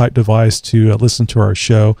computer type device to listen to our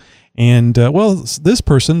show. And, this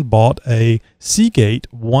person bought a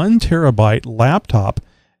Seagate 1 terabyte laptop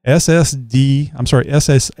SSD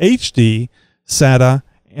SATA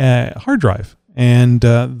hard drive. And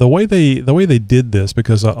the way they did this,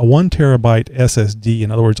 because a 1 terabyte SSD, in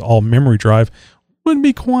other words, all memory drive, would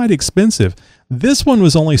be quite expensive. This one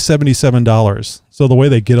was only $77. So the way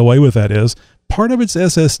they get away with that is part of it's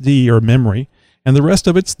SSD or memory, and the rest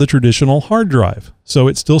of it's the traditional hard drive. So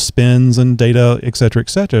it still spins and data, et cetera,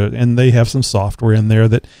 and they have some software in there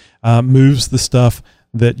that moves the stuff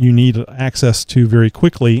that you need access to very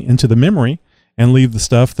quickly into the memory, and leave the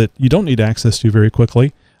stuff that you don't need access to very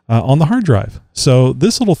quickly on the hard drive. So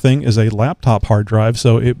this little thing is a laptop hard drive,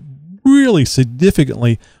 so it really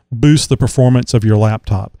significantly boosts the performance of your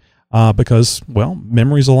laptop because,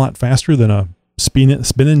 memory is a lot faster than a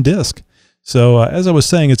spinning disk. So as I was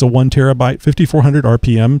saying, it's a 1 terabyte, 5400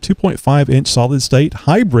 RPM, 2.5-inch solid state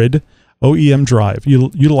hybrid OEM drive.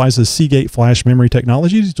 Utilizes Seagate flash memory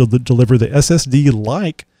technology to deliver the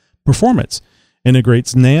SSD-like performance.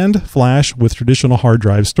 Integrates NAND flash with traditional hard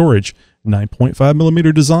drive storage. 9.5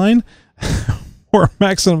 millimeter design or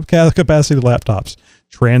maximum capacity laptops.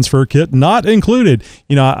 Transfer kit not included.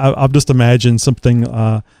 I've just imagined something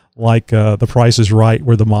like The Price is Right,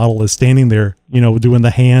 where the model is standing there, doing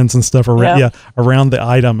the hands and stuff around the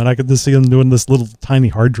item, and I could just see them doing this little tiny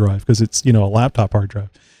hard drive because it's a laptop hard drive.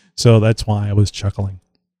 So that's why I was chuckling.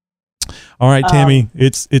 All right, Tammy,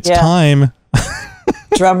 it's time.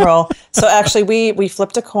 Drum roll. So actually, we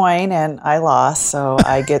flipped a coin and I lost, so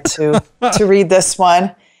I get to read this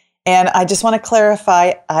one. And I just want to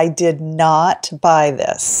clarify, I did not buy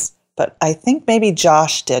this, but I think maybe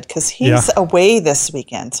Josh did because he's away this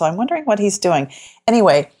weekend. So I'm wondering what he's doing.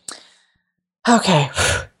 Anyway, okay.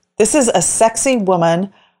 This is a sexy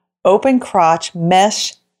woman, open crotch,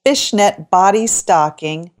 mesh, fishnet body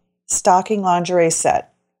stocking lingerie set.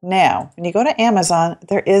 Now, when you go to Amazon,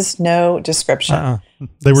 there is no description.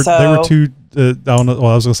 They were too. I don't know. Well,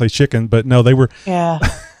 I was going to say chicken, but no, they were. Yeah,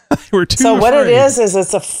 they were too. So what it is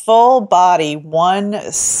it's a full body one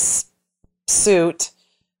suit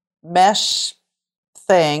mesh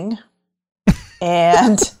thing,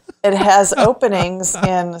 and it has openings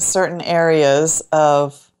in certain areas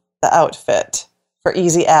of the outfit for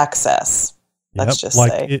easy access. Let's just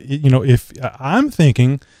say. If I'm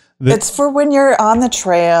thinking that it's for when you're on the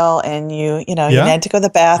trail and you need to go to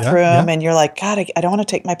the bathroom and you're like, God, I don't want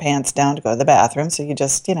to take my pants down to go to the bathroom. So you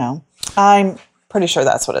just, I'm pretty sure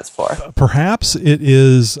that's what it's for. Perhaps it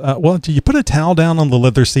is. Do you put a towel down on the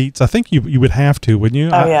leather seats? I think you would have to, wouldn't you?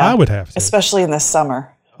 Oh, yeah. I would have to. Especially in the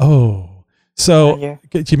summer. Oh, so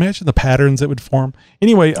could you imagine the patterns that would form?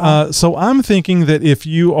 Anyway, so I'm thinking that if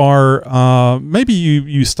you are, maybe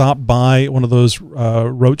you stop by one of those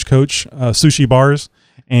Roach Coach sushi bars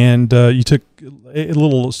and you took a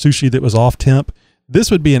little sushi that was off temp,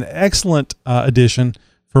 this would be an excellent addition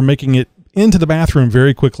for making it into the bathroom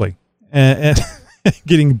very quickly and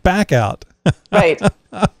getting back out. Right.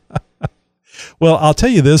 Well, I'll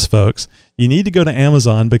tell you this, folks. You need to go to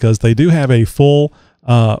Amazon because they do have a full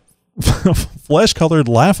flesh-colored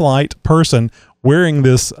Laugh-Lite person wearing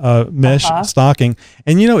this mesh stocking.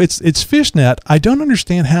 And, it's fishnet. I don't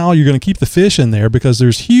understand how you're going to keep the fish in there because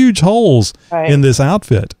there's huge holes in this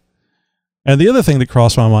outfit. And the other thing that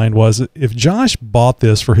crossed my mind was if Josh bought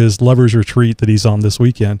this for his lover's retreat that he's on this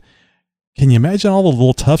weekend, can you imagine all the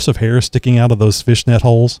little tufts of hair sticking out of those fishnet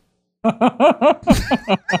holes?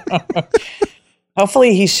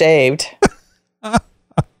 Hopefully he shaved.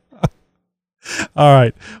 All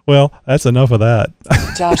right. Well, that's enough of that.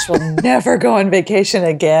 Josh will never go on vacation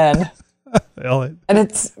again. And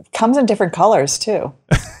it comes in different colors too.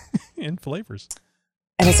 And flavors.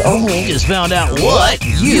 And it's only... You just found out what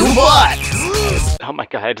you bought. Oh my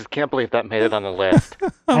God, I just can't believe that made it on the list.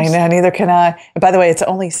 I know, neither can I. And by the way, it's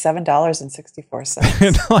only $7.64.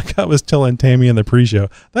 And like I was telling Tammy in the pre-show,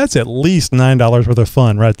 that's at least $9 worth of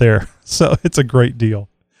fun right there. So it's a great deal.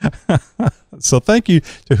 So thank you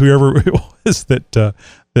to whoever it was that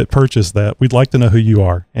purchased that. We'd like to know who you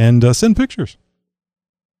are and send pictures.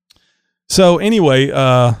 So anyway,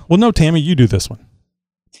 no, Tammy, you do this one.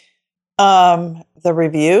 The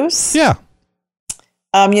reviews? Yeah.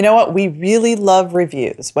 You know what? We really love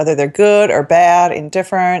reviews, whether they're good or bad,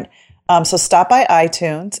 indifferent. So stop by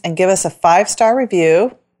iTunes and give us a 5-star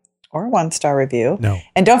review or a 1-star review. No.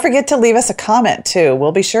 And don't forget to leave us a comment too.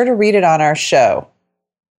 We'll be sure to read it on our show.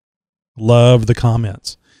 Love the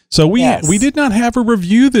comments. So we did not have a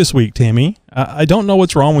review this week, Tammy. I don't know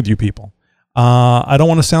what's wrong with you people. I don't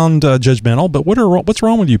want to sound judgmental, but what's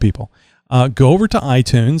wrong with you people? Go over to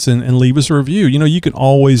iTunes and leave us a review. You can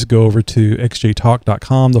always go over to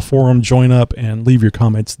xjtalk.com, the forum, join up and leave your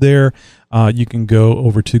comments there. You can go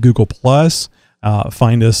over to Google Plus,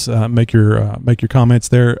 find us, make your comments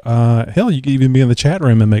there. Hell, you can even be in the chat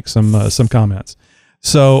room and make some comments.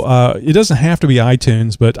 So it doesn't have to be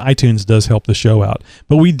iTunes, but iTunes does help the show out.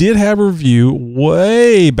 But we did have a review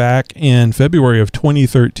way back in February of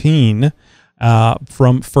 2013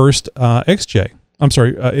 from First XJ. I'm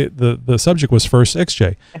sorry, the subject was First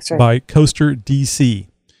XJ by Coaster DC.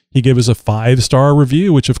 He gave us a 5-star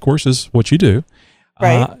review, which of course is what you do.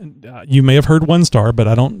 Right. You may have heard 1 star, but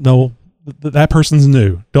I don't know. That person's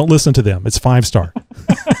new. Don't listen to them. It's 5-star.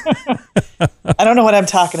 I don't know what I'm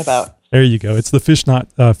talking about. There you go. It's the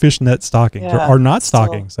fishnet stockings or not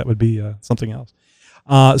stockings. That would be something else.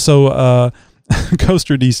 So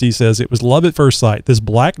Coaster DC says it was love at first sight. This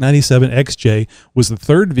black 97 XJ was the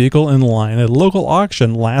 3rd vehicle in line at a local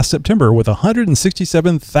auction last September with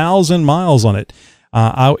 167,000 miles on it.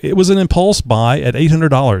 It was an impulse buy at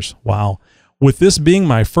 $800. Wow. With this being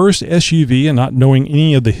my first SUV and not knowing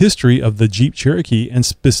any of the history of the Jeep Cherokee and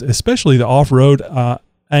especially the off-road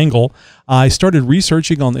angle, I started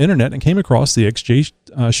researching on the internet and came across the XJ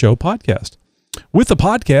Show podcast. With the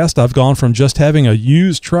podcast, I've gone from just having a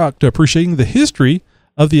used truck to appreciating the history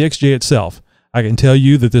of the XJ itself. I can tell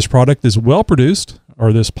you that this product is well produced,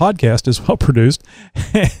 or this podcast is well produced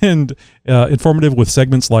and informative with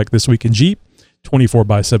segments like This Week in Jeep,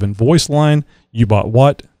 24/7 voice line, You Bought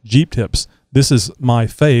What, Jeep Tips. This is my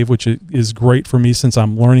fave, which is great for me since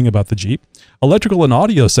I'm learning about the Jeep, electrical and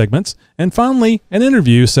audio segments, and finally, an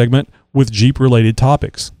interview segment with Jeep-related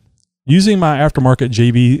topics. Using my aftermarket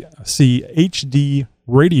JVC HD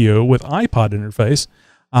radio with iPod interface,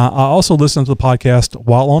 I also listen to the podcast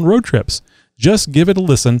while on road trips. Just give it a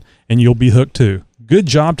listen, and you'll be hooked too. Good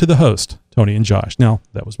job to the host, Tony and Josh. Now,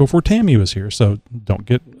 that was before Tammy was here, so don't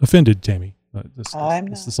get offended, Tammy. This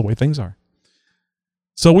is the way things are.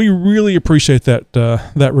 So we really appreciate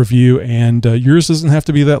that review, and yours doesn't have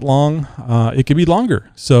to be that long. It can be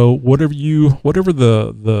longer. So whatever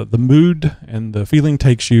the mood and the feeling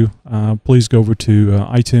takes you, please go over to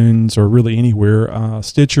iTunes or really anywhere.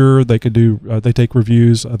 Stitcher, they take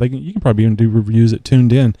reviews. You can probably even do reviews at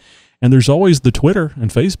Tuned In, and there's always the Twitter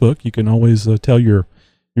and Facebook. You can always tell your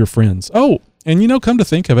friends. Oh, and come to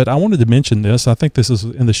think of it, I wanted to mention this. I think this is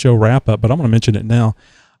in the show wrap up, but I'm going to mention it now.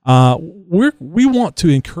 We want to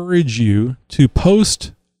encourage you to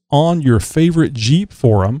post on your favorite Jeep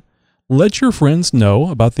forum. Let your friends know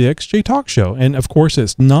about the XJ Talk Show. And of course,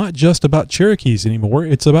 it's not just about Cherokees anymore.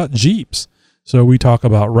 It's about Jeeps. So we talk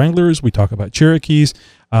about Wranglers. We talk about Cherokees.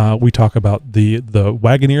 We talk about the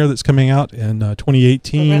Wagoneer that's coming out in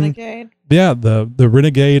 2018. The Renegade. Yeah, the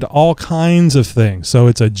Renegade, all kinds of things. So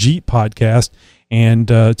it's a Jeep podcast. And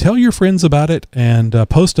tell your friends about it and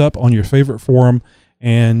post up on your favorite forum.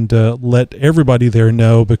 And let everybody there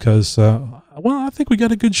know because, I think we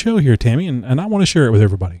got a good show here, Tammy, and I want to share it with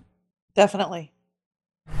everybody. Definitely.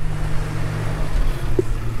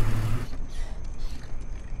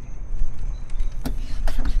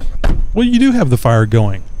 Well, you do have the fire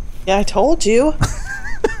going. Yeah, I told you.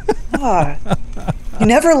 You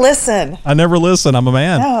never listen. I never listen. I'm a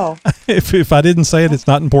man. No. If I didn't say it, it's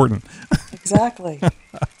not important. Exactly.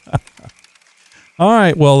 All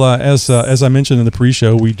right. Well, as I mentioned in the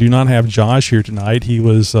pre-show, we do not have Josh here tonight. He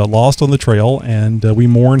was lost on the trail, and we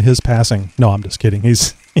mourn his passing. No, I'm just kidding.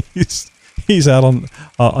 He's out on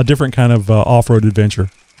a different kind of off-road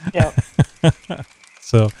adventure. Yeah.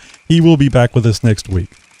 So he will be back with us next week.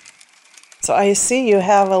 So I see you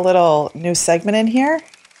have a little new segment in here.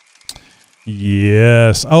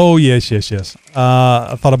 Yes. Oh, yes.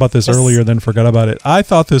 I thought about this earlier, then forgot about it. I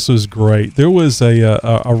thought this was great. There was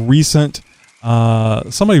a recent.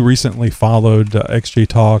 Somebody recently followed XJ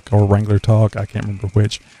Talk or Wrangler Talk. I can't remember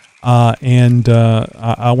which. And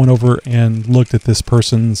I went over and looked at this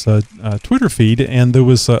person's Twitter feed, and there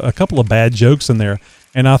was a couple of bad jokes in there.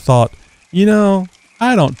 And I thought,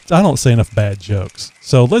 I don't say enough bad jokes.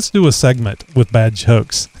 So let's do a segment with bad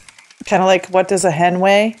jokes. Kind of like, what does a hen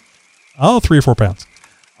weigh? Oh, 3 or 4 pounds.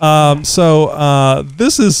 So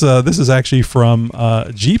this is actually from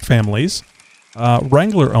Jeep Families,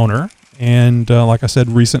 Wrangler owner. And like I said,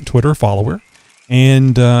 recent Twitter follower.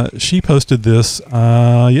 And she posted this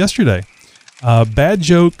yesterday. Bad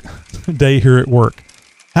joke day here at work.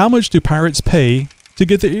 How much do pirates pay to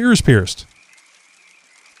get their ears pierced?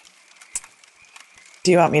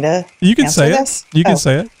 Do you want me to You can answer say this? it. You can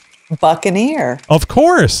say it. Buccaneer. Of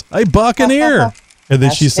course. A buccaneer. And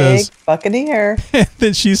then she says, Buccaneer. And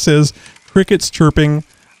then she says, crickets chirping.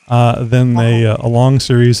 Then a long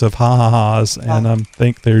series of ha-ha-has. And I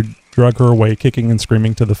think they're drug her away, kicking and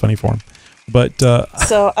screaming to the funny form. But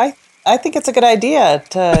so I think it's a good idea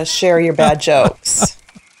to share your bad jokes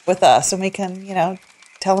with us, and we can,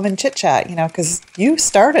 tell them in chit chat, because you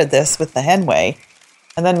started this with the henway,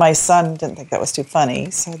 and then my son didn't think that was too funny,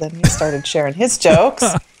 so then he started sharing his jokes.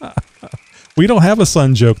 We don't have a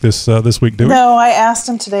son joke this week, do we? No, I asked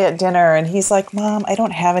him today at dinner, and he's like, "Mom, I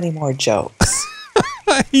don't have any more jokes."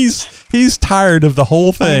 He's tired of the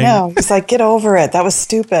whole thing. I know. He's like, "Get over it. That was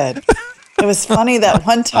stupid. It was funny that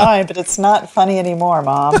one time, but it's not funny anymore,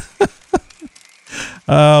 Mom."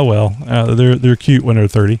 They're cute when they're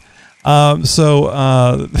 30.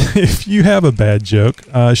 So if you have a bad joke,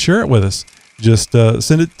 share it with us. Just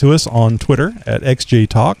send it to us on Twitter at XJ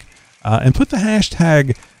Talk, and put the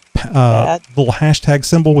hashtag, little hashtag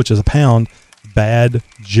symbol, which is a pound, bad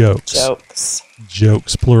jokes.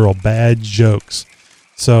 Jokes, plural, bad jokes.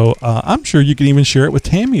 So I'm sure you can even share it with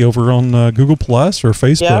Tammy over on Google Plus or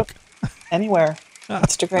Facebook. Yep. Anywhere.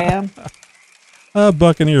 Instagram.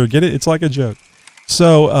 Buccaneer, get it? It's like a joke.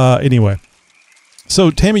 So anyway,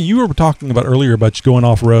 so Tammy, you were talking about earlier about you going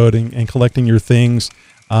off road and collecting your things.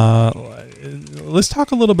 Let's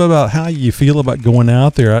talk a little bit about how you feel about going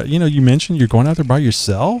out there. You mentioned you're going out there by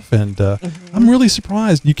yourself, and I'm really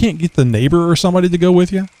surprised you can't get the neighbor or somebody to go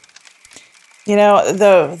with you.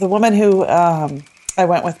 The woman who I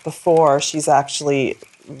went with before, she's actually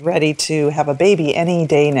ready to have a baby any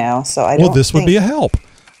day now. So this would be a help.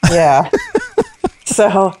 Yeah.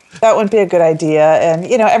 So that wouldn't be a good idea. And,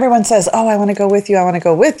 everyone says, "Oh, I want to go with you. I want to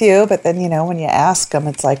go with you." But then, when you ask them,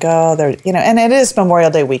 it's like, "Oh, they're, and it is Memorial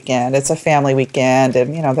Day weekend. It's a family weekend,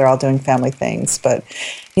 and, they're all doing family things. But,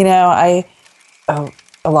 a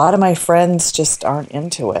lot of my friends just aren't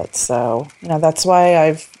into it. So, that's why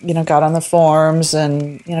I've, got on the forums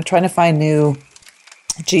and, trying to find new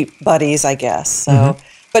Jeep buddies, I guess. So,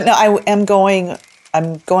 But no, I am going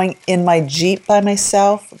I'm going in my Jeep by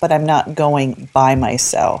myself, but I'm not going by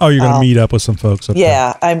myself. Oh, you're going to meet up with some folks up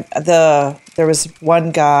there. There was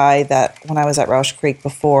one guy that when I was at Roush Creek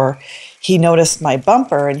before, he noticed my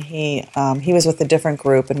bumper, and he was with a different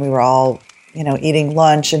group, and we were all, eating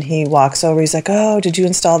lunch, and he walks over. He's like, "Oh, did you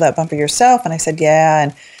install that bumper yourself?" And I said, "Yeah."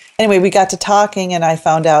 And anyway, we got to talking, and I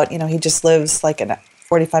found out, he just lives like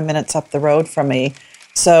 45 minutes up the road from me.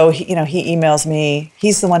 So, he emails me.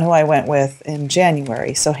 He's the one who I went with in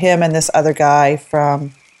January. So him and this other guy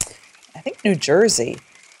from, I think, New Jersey,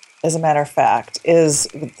 as a matter of fact,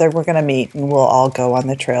 we're going to meet and we'll all go on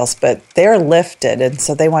the trails. But they're lifted, and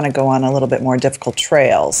so they want to go on a little bit more difficult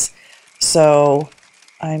trails. So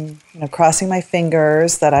I'm crossing my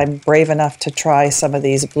fingers that I'm brave enough to try some of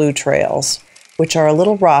these blue trails, which are a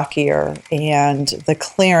little rockier, and my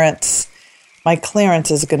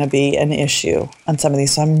clearance is going to be an issue on some of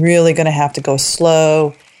these. So I'm really going to have to go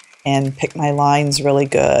slow and pick my lines really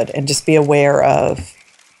good and just be aware of,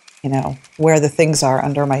 where the things are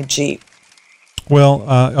under my Jeep. Well,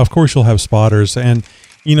 of course you'll have spotters. And,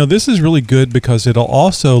 this is really good because it'll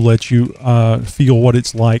also let you feel what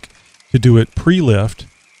it's like to do it pre-lift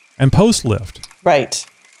and post-lift. Right.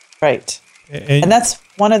 And that's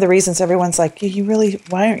one of the reasons everyone's like,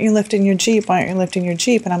 why aren't you lifting your Jeep? Why aren't you lifting your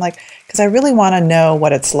Jeep? And I'm like, because I really want to know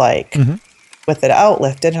what it's like with it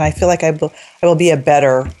outlifted. And I feel like I will be a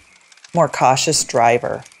better, more cautious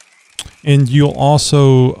driver. And you'll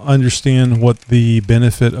also understand what the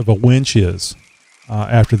benefit of a winch is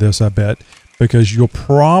after this, I bet, because you'll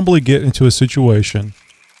probably get into a situation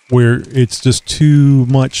where it's just too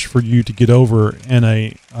much for you to get over in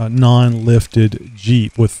a non-lifted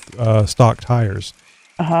Jeep with stock tires.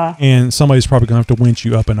 And somebody's probably going to have to winch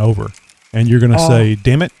you up and over. And you're going to say,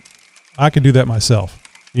 damn it, I can do that myself.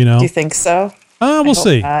 Do you think so? We'll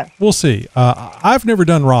see. We'll see. I've never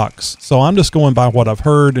done rocks, so I'm just going by what I've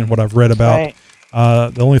heard and what I've read about. Right.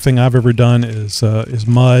 The only thing I've ever done is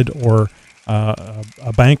mud or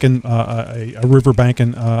a banking, a river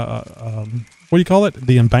banking, what do you call it?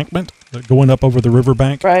 The embankment going up over the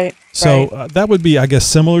riverbank. Right. So that would be, I guess,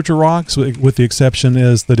 similar to rocks, with the exception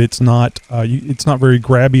is that it's not very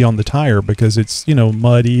grabby on the tire because it's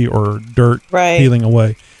muddy or dirt peeling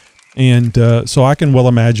away, and so I can well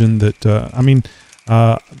imagine that.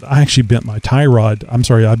 I actually bent my tie rod.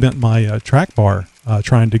 I bent my track bar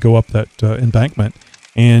trying to go up that embankment,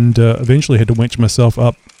 and eventually had to winch myself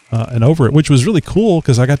up and over it, which was really cool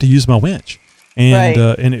because I got to use my winch. And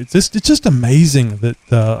and it's just amazing that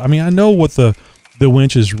I know what the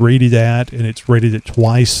winch is rated at, and it's rated at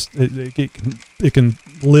twice. It can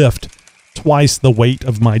lift twice the weight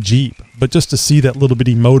of my Jeep, but just to see that little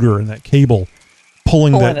bitty motor and that cable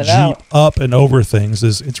pulling that Jeep up and over things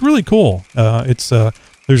it's really cool. There's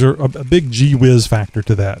a big gee whiz factor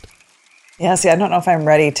to that. Yeah, see, I don't know if I'm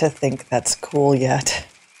ready to think that's cool yet.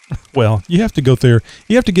 Well, you have to go there.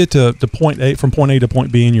 You have to get to point A, from point A to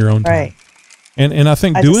point B in your own time. Right. And I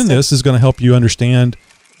think doing this is going to help you understand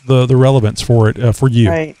the relevance for it for you.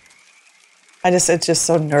 Right. It's just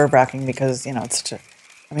so nerve-wracking because,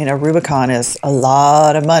 a Rubicon is a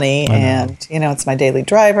lot of money, and it's my daily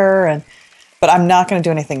driver, but I'm not going to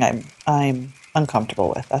do anything I'm uncomfortable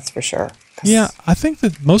with. That's for sure. Yeah, I think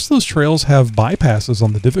that most of those trails have bypasses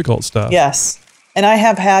on the difficult stuff. Yes, and I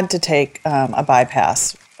have had to take a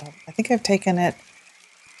bypass. I think I've taken it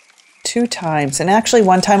 2 times. And actually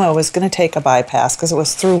one time I was going to take a bypass because it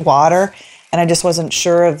was through water and I just wasn't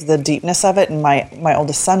sure of the deepness of it. And my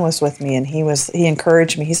oldest son was with me and he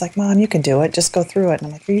encouraged me. He's like, "Mom, you can do it. Just go through it." And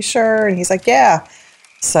I'm like, "Are you sure?" And he's like, "Yeah."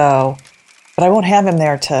 So, but I won't have him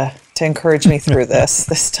there to encourage me through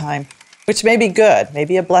this time, which may be good.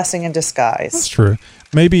 Maybe a blessing in disguise. That's true.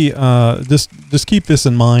 Maybe just keep this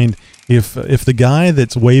in mind. If the guy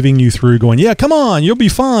that's waving you through going, "Yeah, come on, you'll be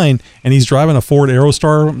fine," and he's driving a Ford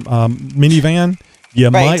Aerostar minivan,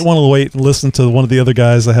 you might want to wait and listen to one of the other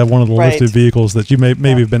guys that have one of the lifted vehicles that you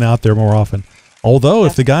maybe have been out there more often. Although,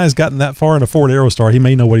 if the guy's gotten that far in a Ford Aerostar, he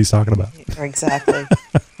may know what he's talking about. Exactly.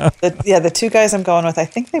 The 2 guys I'm going with, I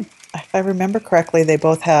think if I remember correctly, they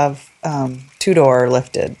both have 2-door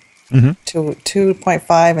lifted,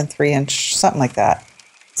 2.5 and 3-inch, something like that.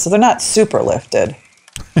 So they're not super lifted.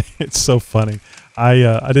 It's so funny.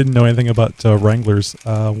 I didn't know anything about Wranglers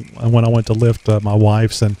when I went to lift my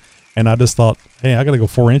wife's, and I just thought, hey, I got to go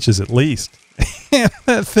 4 inches at least.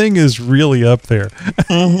 That thing is really up there.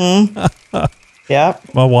 Yeah.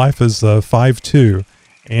 My wife is 5'2".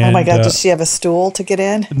 And, oh my God! Does she have a stool to get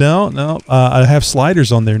in? No. I have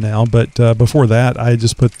sliders on there now, but before that, I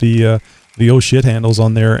just put the old shit handles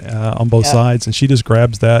on there on both sides, and she just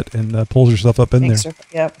grabs that and pulls herself up in there.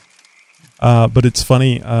 Yep. But it's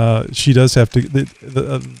funny. She does have to.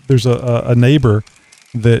 There's a neighbor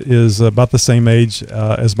that is about the same age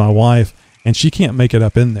as my wife, and she can't make it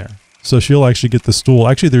up in there. So she'll actually get the stool.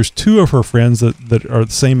 Actually, there's two of her friends that are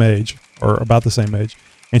the same age or about the same age,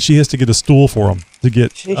 and she has to get a stool for them to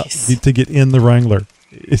get in the Wrangler.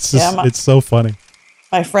 It's just it's so funny.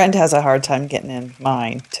 My friend has a hard time getting in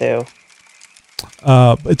mine too.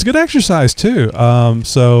 It's good exercise too. I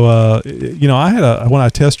had when I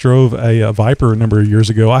test drove a Viper a number of years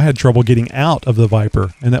ago, I had trouble getting out of the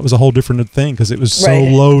Viper, and that was a whole different thing because it was so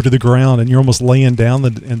low to the ground, and you're almost laying down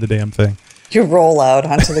in the damn thing. You roll out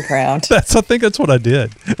onto the ground. I think that's what I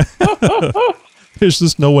did. There's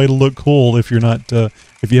just no way to look cool if you're not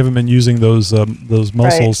if you haven't been using those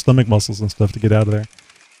muscles, stomach muscles and stuff to get out of there.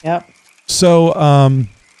 Yep. So,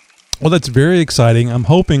 well, that's very exciting. I'm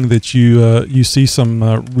hoping that you see some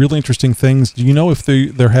really interesting things. Do you know if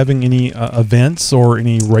they're having any events or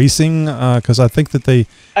any racing? Because I think that they.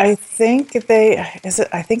 I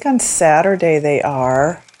think on Saturday they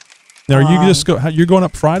are. Now, are you you're going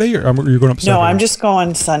up Friday or you're going up Saturday? No, I'm just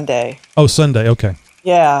going Sunday. Oh, Sunday. Okay.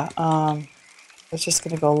 Yeah. I was just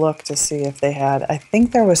going to go look to see if they had. I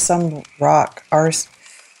think there was some rock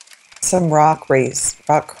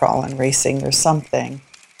crawling racing or something.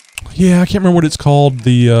 Yeah, I can't remember what it's called.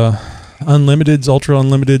 The Unlimiteds, Ultra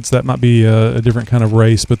Unlimiteds. That might be a different kind of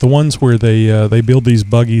race, but the ones where they build these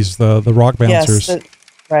buggies, the rock bouncers, yes,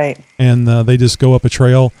 right? And they just go up a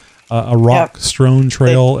trail. A rock-strewn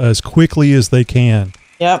trail as quickly as they can.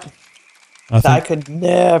 Yep. I could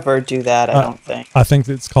never do that, I don't think. I think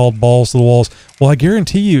it's called balls to the walls. Well, I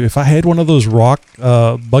guarantee you, if I had one of those rock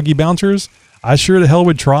buggy bouncers, I sure the hell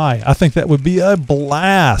would try. I think that would be a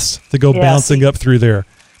blast to go bouncing up through there.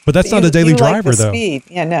 But that's not a daily driver, though. Speed.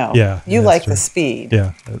 Yeah, no. Yeah. You like the speed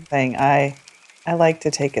thing. I like to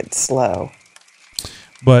take it slow.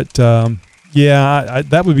 But...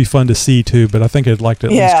 that would be fun to see too, but I think I'd like to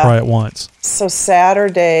at least try it once. So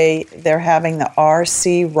Saturday, they're having the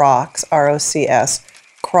RC Rocks, ROCS,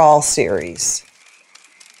 crawl series.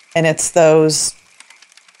 And it's those,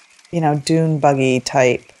 dune buggy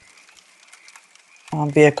type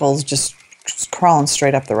vehicles just crawling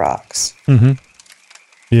straight up the rocks. Mm-hmm.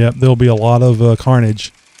 Yeah, there'll be a lot of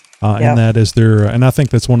carnage in that as and I think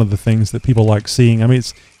that's one of the things that people like seeing. I mean,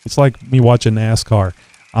 it's like me watching NASCAR.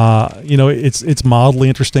 It's mildly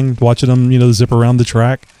interesting watching them, zip around the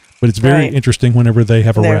track, but it's very interesting whenever they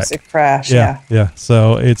have a wreck. There's a crash, yeah.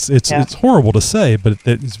 So it's horrible to say, but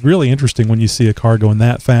it's really interesting when you see a car going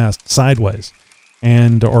that fast sideways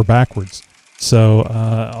or backwards. So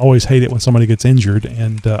I always hate it when somebody gets injured,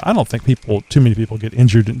 and I don't think too many people get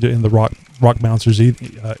injured in the rock bouncers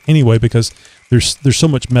anyway, because there's so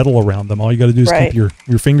much metal around them. All you got to do is keep your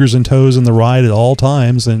fingers and toes in the ride at all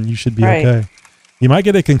times, and you should be okay. You might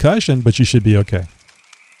get a concussion, but you should be okay.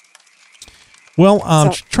 Well,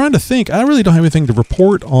 I'm trying to think. I really don't have anything to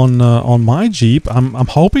report on my Jeep. I'm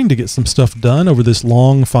hoping to get some stuff done over this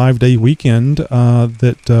long 5-day weekend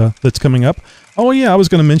that's coming up. Oh yeah, I was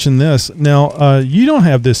going to mention this. Now you don't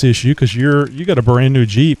have this issue because you got a brand new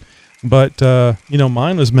Jeep, but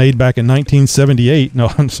mine was made back in 1978. No,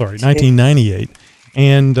 I'm sorry, 1998,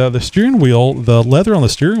 and the steering wheel, the leather on the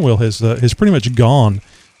steering wheel has pretty much gone.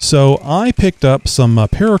 So I picked up some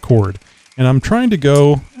paracord, and I'm trying to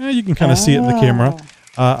go, you can kind of see it in the camera.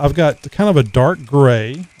 I've got kind of a dark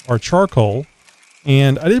gray or charcoal,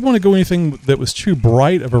 and I didn't want to go anything that was too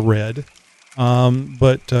bright of a red,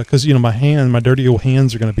 but because, my dirty old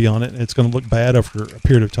hands are going to be on it, and it's going to look bad over a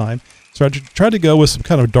period of time. So I tried to go with some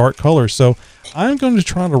kind of dark color. So I'm going to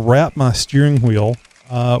try to wrap my steering wheel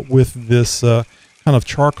with this kind of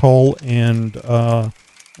charcoal and...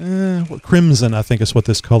 crimson, I think is what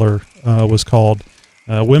this color was called.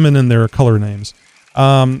 Women and their color names.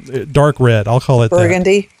 Dark red, I'll call it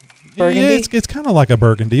burgundy. Burgundy. Yeah, it's kind of like a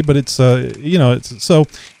burgundy, but it's it's so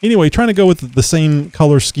anyway. Trying to go with the same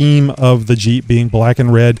color scheme of the Jeep being black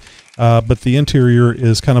and red, but the interior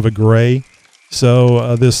is kind of a gray.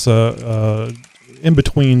 So this in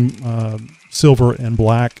between silver and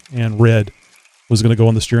black and red was going to go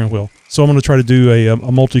on the steering wheel. So I'm going to try to do a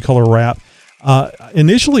multicolor wrap.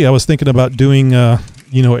 Initially, I was thinking about doing,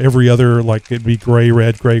 every other, like it'd be gray,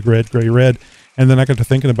 red, gray, red, gray, red. And then I got to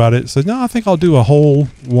thinking about it. Said, no, I think I'll do a whole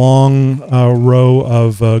long row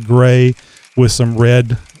of gray with some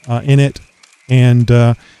red in it. And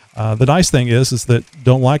the nice thing is that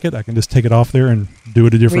don't like it, I can just take it off there and do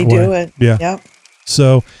it a different way. Redo it. Yeah. Yep.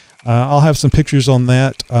 So I'll have some pictures on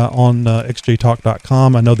that on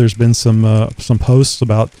xjtalk.com. I know there's been some posts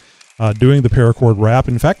about doing the paracord wrap.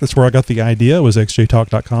 In fact, that's where I got the idea, was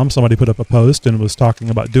xjtalk.com. Somebody put up a post and was talking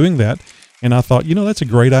about doing that. And I thought, that's a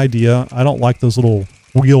great idea. I don't like those little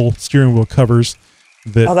steering wheel covers.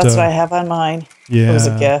 That's what I have on mine. Yeah. It was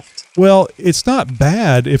a gift. Well, it's not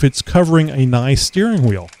bad if it's covering a nice steering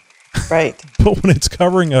wheel. Right. But when it's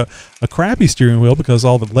covering a crappy steering wheel because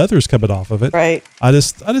all the leather's coming off of it, right. I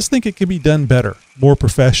just think it could be done better, more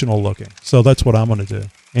professional looking. So that's what I'm going to do.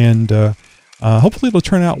 And hopefully it'll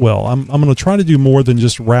turn out well. I'm going to try to do more than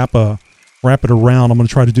just wrap it around. I'm going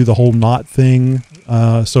to try to do the whole knot thing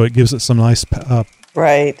so it gives it some nice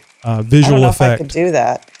right. Visual I don't know effect. if I could do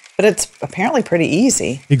that, but it's apparently pretty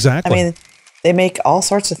easy. Exactly. I mean, they make all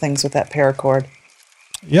sorts of things with that paracord.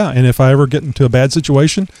 Yeah, and if I ever get into a bad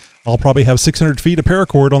situation, I'll probably have 600 feet of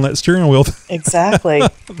paracord on that steering wheel. Exactly.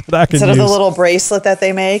 that I can Instead use. of the little bracelet that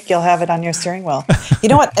they make, you'll have it on your steering wheel. You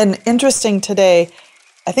know what? And interesting today,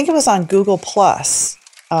 I think it was on Google Plus.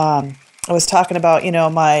 I was talking about,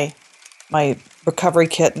 my recovery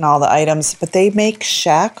kit and all the items, but they make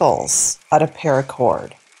shackles out of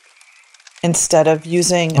paracord instead of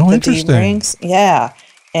using the D-rings. Yeah.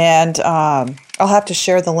 And I'll have to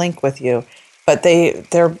share the link with you. But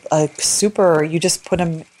they're super, you just put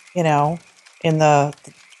them, in the,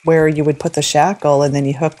 where you would put the shackle, and then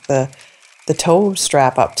you hook the toe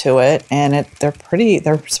strap up to it, and they're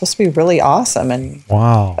supposed to be really awesome. And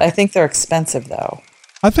wow. I think they're expensive though.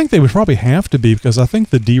 I think they would probably have to be, because I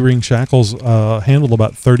think the D-ring shackles handle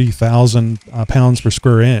about 30,000 pounds per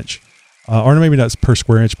square inch. Or maybe not per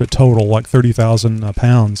square inch, but total, like 30,000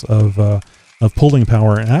 pounds of pulling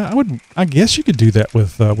power. And I guess you could do that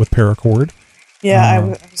with paracord. Yeah, I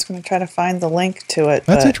was going to try to find the link to it.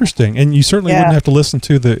 That's interesting, and you certainly wouldn't have to listen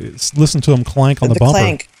to them clank on the bumper.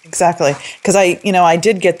 Clank, exactly. Because I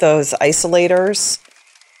did get those isolators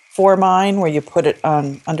for mine, where you put it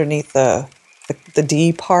on underneath the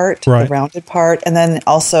D part, right. The rounded part, and then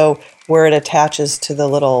also where it attaches to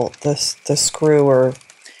the screw, or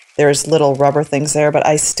there's little rubber things there. But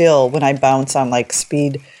I still, when I bounce on like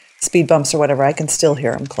speed bumps or whatever, I can still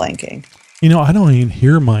hear them clanking. I don't even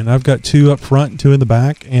hear mine. I've got 2 up front and 2 in the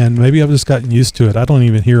back, and maybe I've just gotten used to it. I don't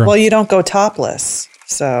even hear them. Well, you don't go topless,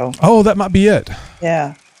 so. Oh, that might be it.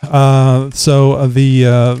 Yeah. So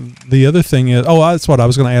the other thing is, that's what I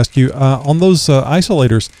was going to ask you. On those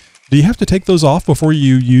isolators, do you have to take those off before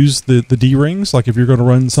you use the D-rings? Like if you're going to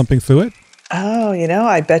run something through it? Oh,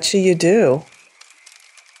 I bet you do.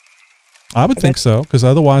 I would think so, because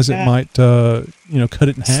otherwise it might, cut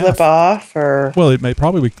it in half. Slip off, or... Well, it may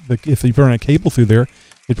probably, if you run a cable through there,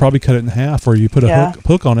 it'd probably cut it in half, or you put a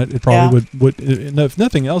hook on it, it probably would, if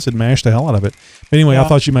nothing else, it'd mash the hell out of it. But anyway, I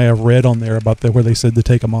thought you may have read on there about where they said to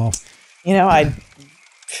take them off. I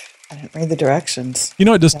didn't read the directions.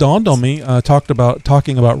 It just dawned on me,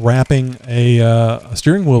 talking about wrapping a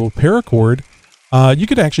steering wheel with paracord. You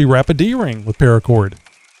could actually wrap a D-ring with paracord.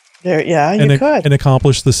 You could. And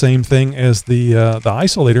accomplish the same thing as the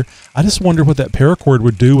isolator. I just wonder what that paracord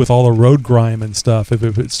would do with all the road grime and stuff if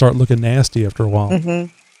it would start looking nasty after a while.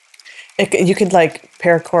 Mm-hmm. You could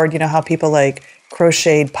paracord, how people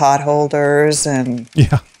crocheted pot holders and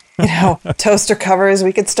toaster covers.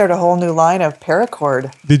 We could start a whole new line of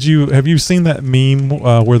paracord. Have you seen that meme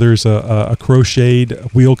where there's a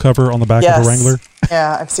crocheted wheel cover on the back of a Wrangler?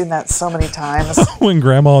 Yeah, I've seen that so many times. When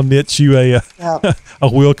Grandma knits you a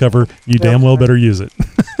wheel cover, you damn well better use it.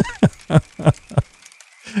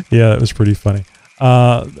 Yeah, that was pretty funny.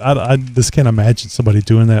 I just can't imagine somebody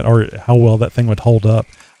doing that, or how well that thing would hold up.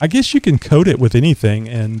 I guess you can coat it with anything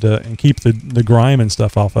and keep the grime and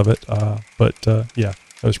stuff off of it. But yeah,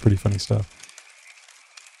 that was pretty funny stuff.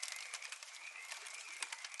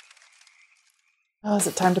 Oh, is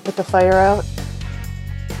it time to put the fire out?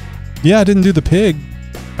 Yeah, I didn't do the pig.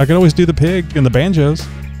 I could always do the pig and the banjos.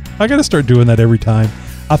 I got to start doing that every time.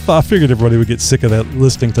 I figured everybody would get sick of that,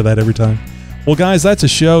 listening to that every time. Well, guys, that's a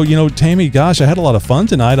show. Tammy, gosh, I had a lot of fun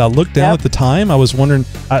tonight. I looked down at the time. I was wondering,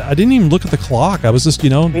 I didn't even look at the clock. I was just,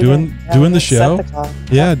 doing the show.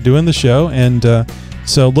 Doing the show. And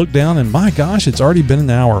so look down, and my gosh, it's already been an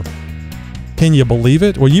hour. Can you believe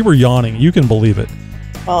it? Well, you were yawning. You can believe it.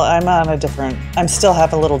 Well, I'm still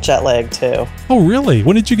have a little jet lag too. Oh, really?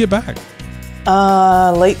 When did you get back?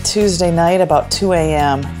 Late Tuesday night, about 2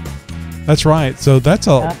 a.m. That's right. So that's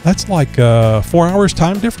like 4 hours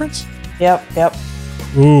time difference? Yep.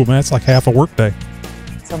 Ooh, man, that's like half a work day.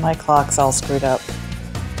 So my clock's all screwed up.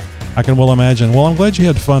 I can well imagine. Well, I'm glad you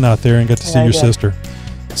had fun out there and got to see your sister.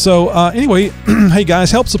 So anyway, hey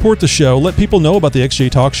guys, help support the show. Let people know about the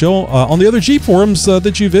XJ Talk Show on the other Jeep forums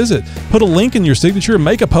that you visit. Put a link in your signature,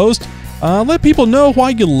 make a post. Let people know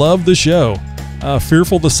why you love the show.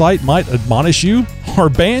 Fearful the site might admonish you or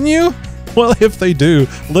ban you? Well, if they do,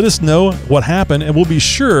 let us know what happened, and we'll be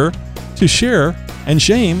sure to share and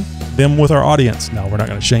shame them with our audience. No, we're not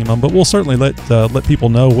going to shame them, but we'll certainly let people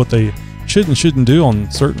know what they should and shouldn't do on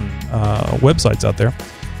certain websites out there.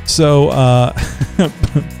 So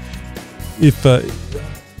if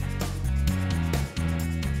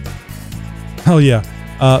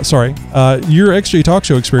your XJ Talk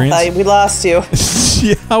Show experience. We lost you.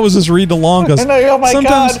 Yeah, I was just reading along because oh my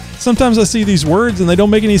God. Sometimes I see these words and they don't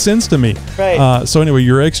make any sense to me. Right. So anyway,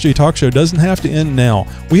 your XJ Talk Show doesn't have to end now.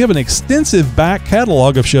 We have an extensive back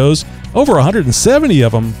catalog of shows, over 170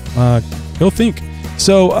 of them. Go think.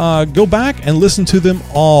 So go back and listen to them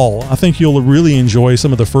all. I think you'll really enjoy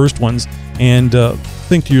some of the first ones and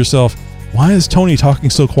think to yourself, why is Tony talking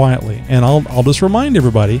so quietly? And I'll just remind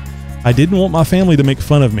everybody, I didn't want my family to make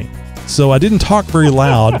fun of me. So I didn't talk very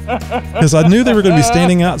loud because I knew they were going to be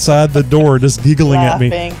standing outside the door just giggling at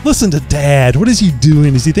me. Listen to Dad. What is he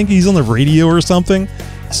doing? Does he think he's on the radio or something?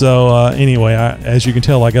 So anyway, as you can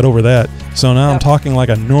tell, I got over that. So now I'm talking like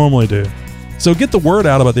I normally do. So get the word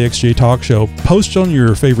out about the XJ Talk Show. Post on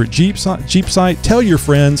your favorite Jeep site. Tell your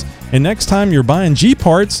friends. And next time you're buying Jeep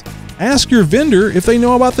parts, ask your vendor if they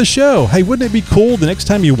know about the show. Hey, wouldn't it be cool the next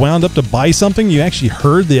time you wound up to buy something, you actually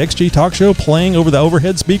heard the XJ Talk Show playing over the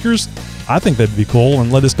overhead speakers? I think that'd be cool,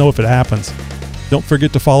 and let us know if it happens. Don't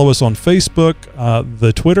forget to follow us on Facebook,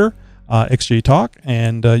 the Twitter, XJ Talk,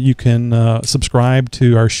 and you can subscribe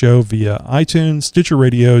to our show via iTunes, Stitcher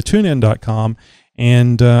Radio, TuneIn.com.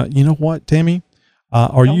 And you know what, Tammy?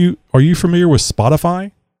 Are you familiar with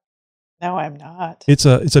Spotify? No, I'm not. It's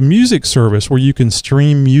a music service where you can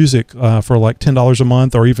stream music for like $10 a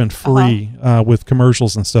month or even free with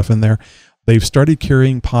commercials and stuff in there. They've started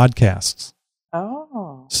carrying podcasts.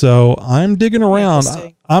 Oh. So I'm digging around.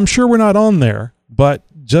 I'm sure we're not on there, but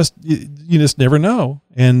you just never know.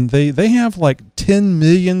 And they have like 10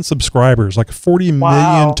 million subscribers, like 40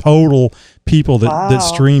 million total people that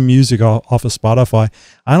stream music off of Spotify.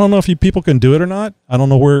 I don't know if people can do it or not. I don't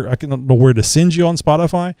know where to send you on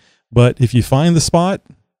Spotify. But if you find the spot,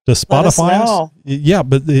 the Spotify,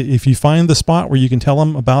 but if you find the spot where you can tell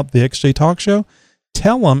them about the XJ Talk Show,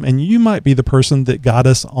 tell them, and you might be the person that got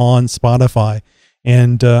us on Spotify.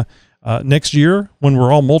 And next year, when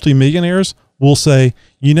we're all multimillionaires, we'll say,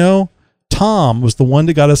 Tom was the one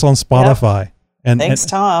that got us on Spotify. Yep. And thanks,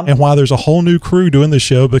 Tom. And why there's a whole new crew doing the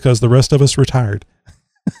show because the rest of us retired.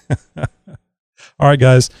 All right,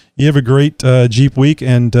 guys, you have a great Jeep week,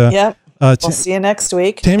 and we'll see you next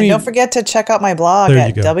week. Tammy, and don't forget to check out my blog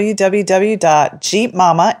at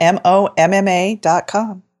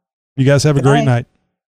www.jeepmomma.com. You guys have a great night.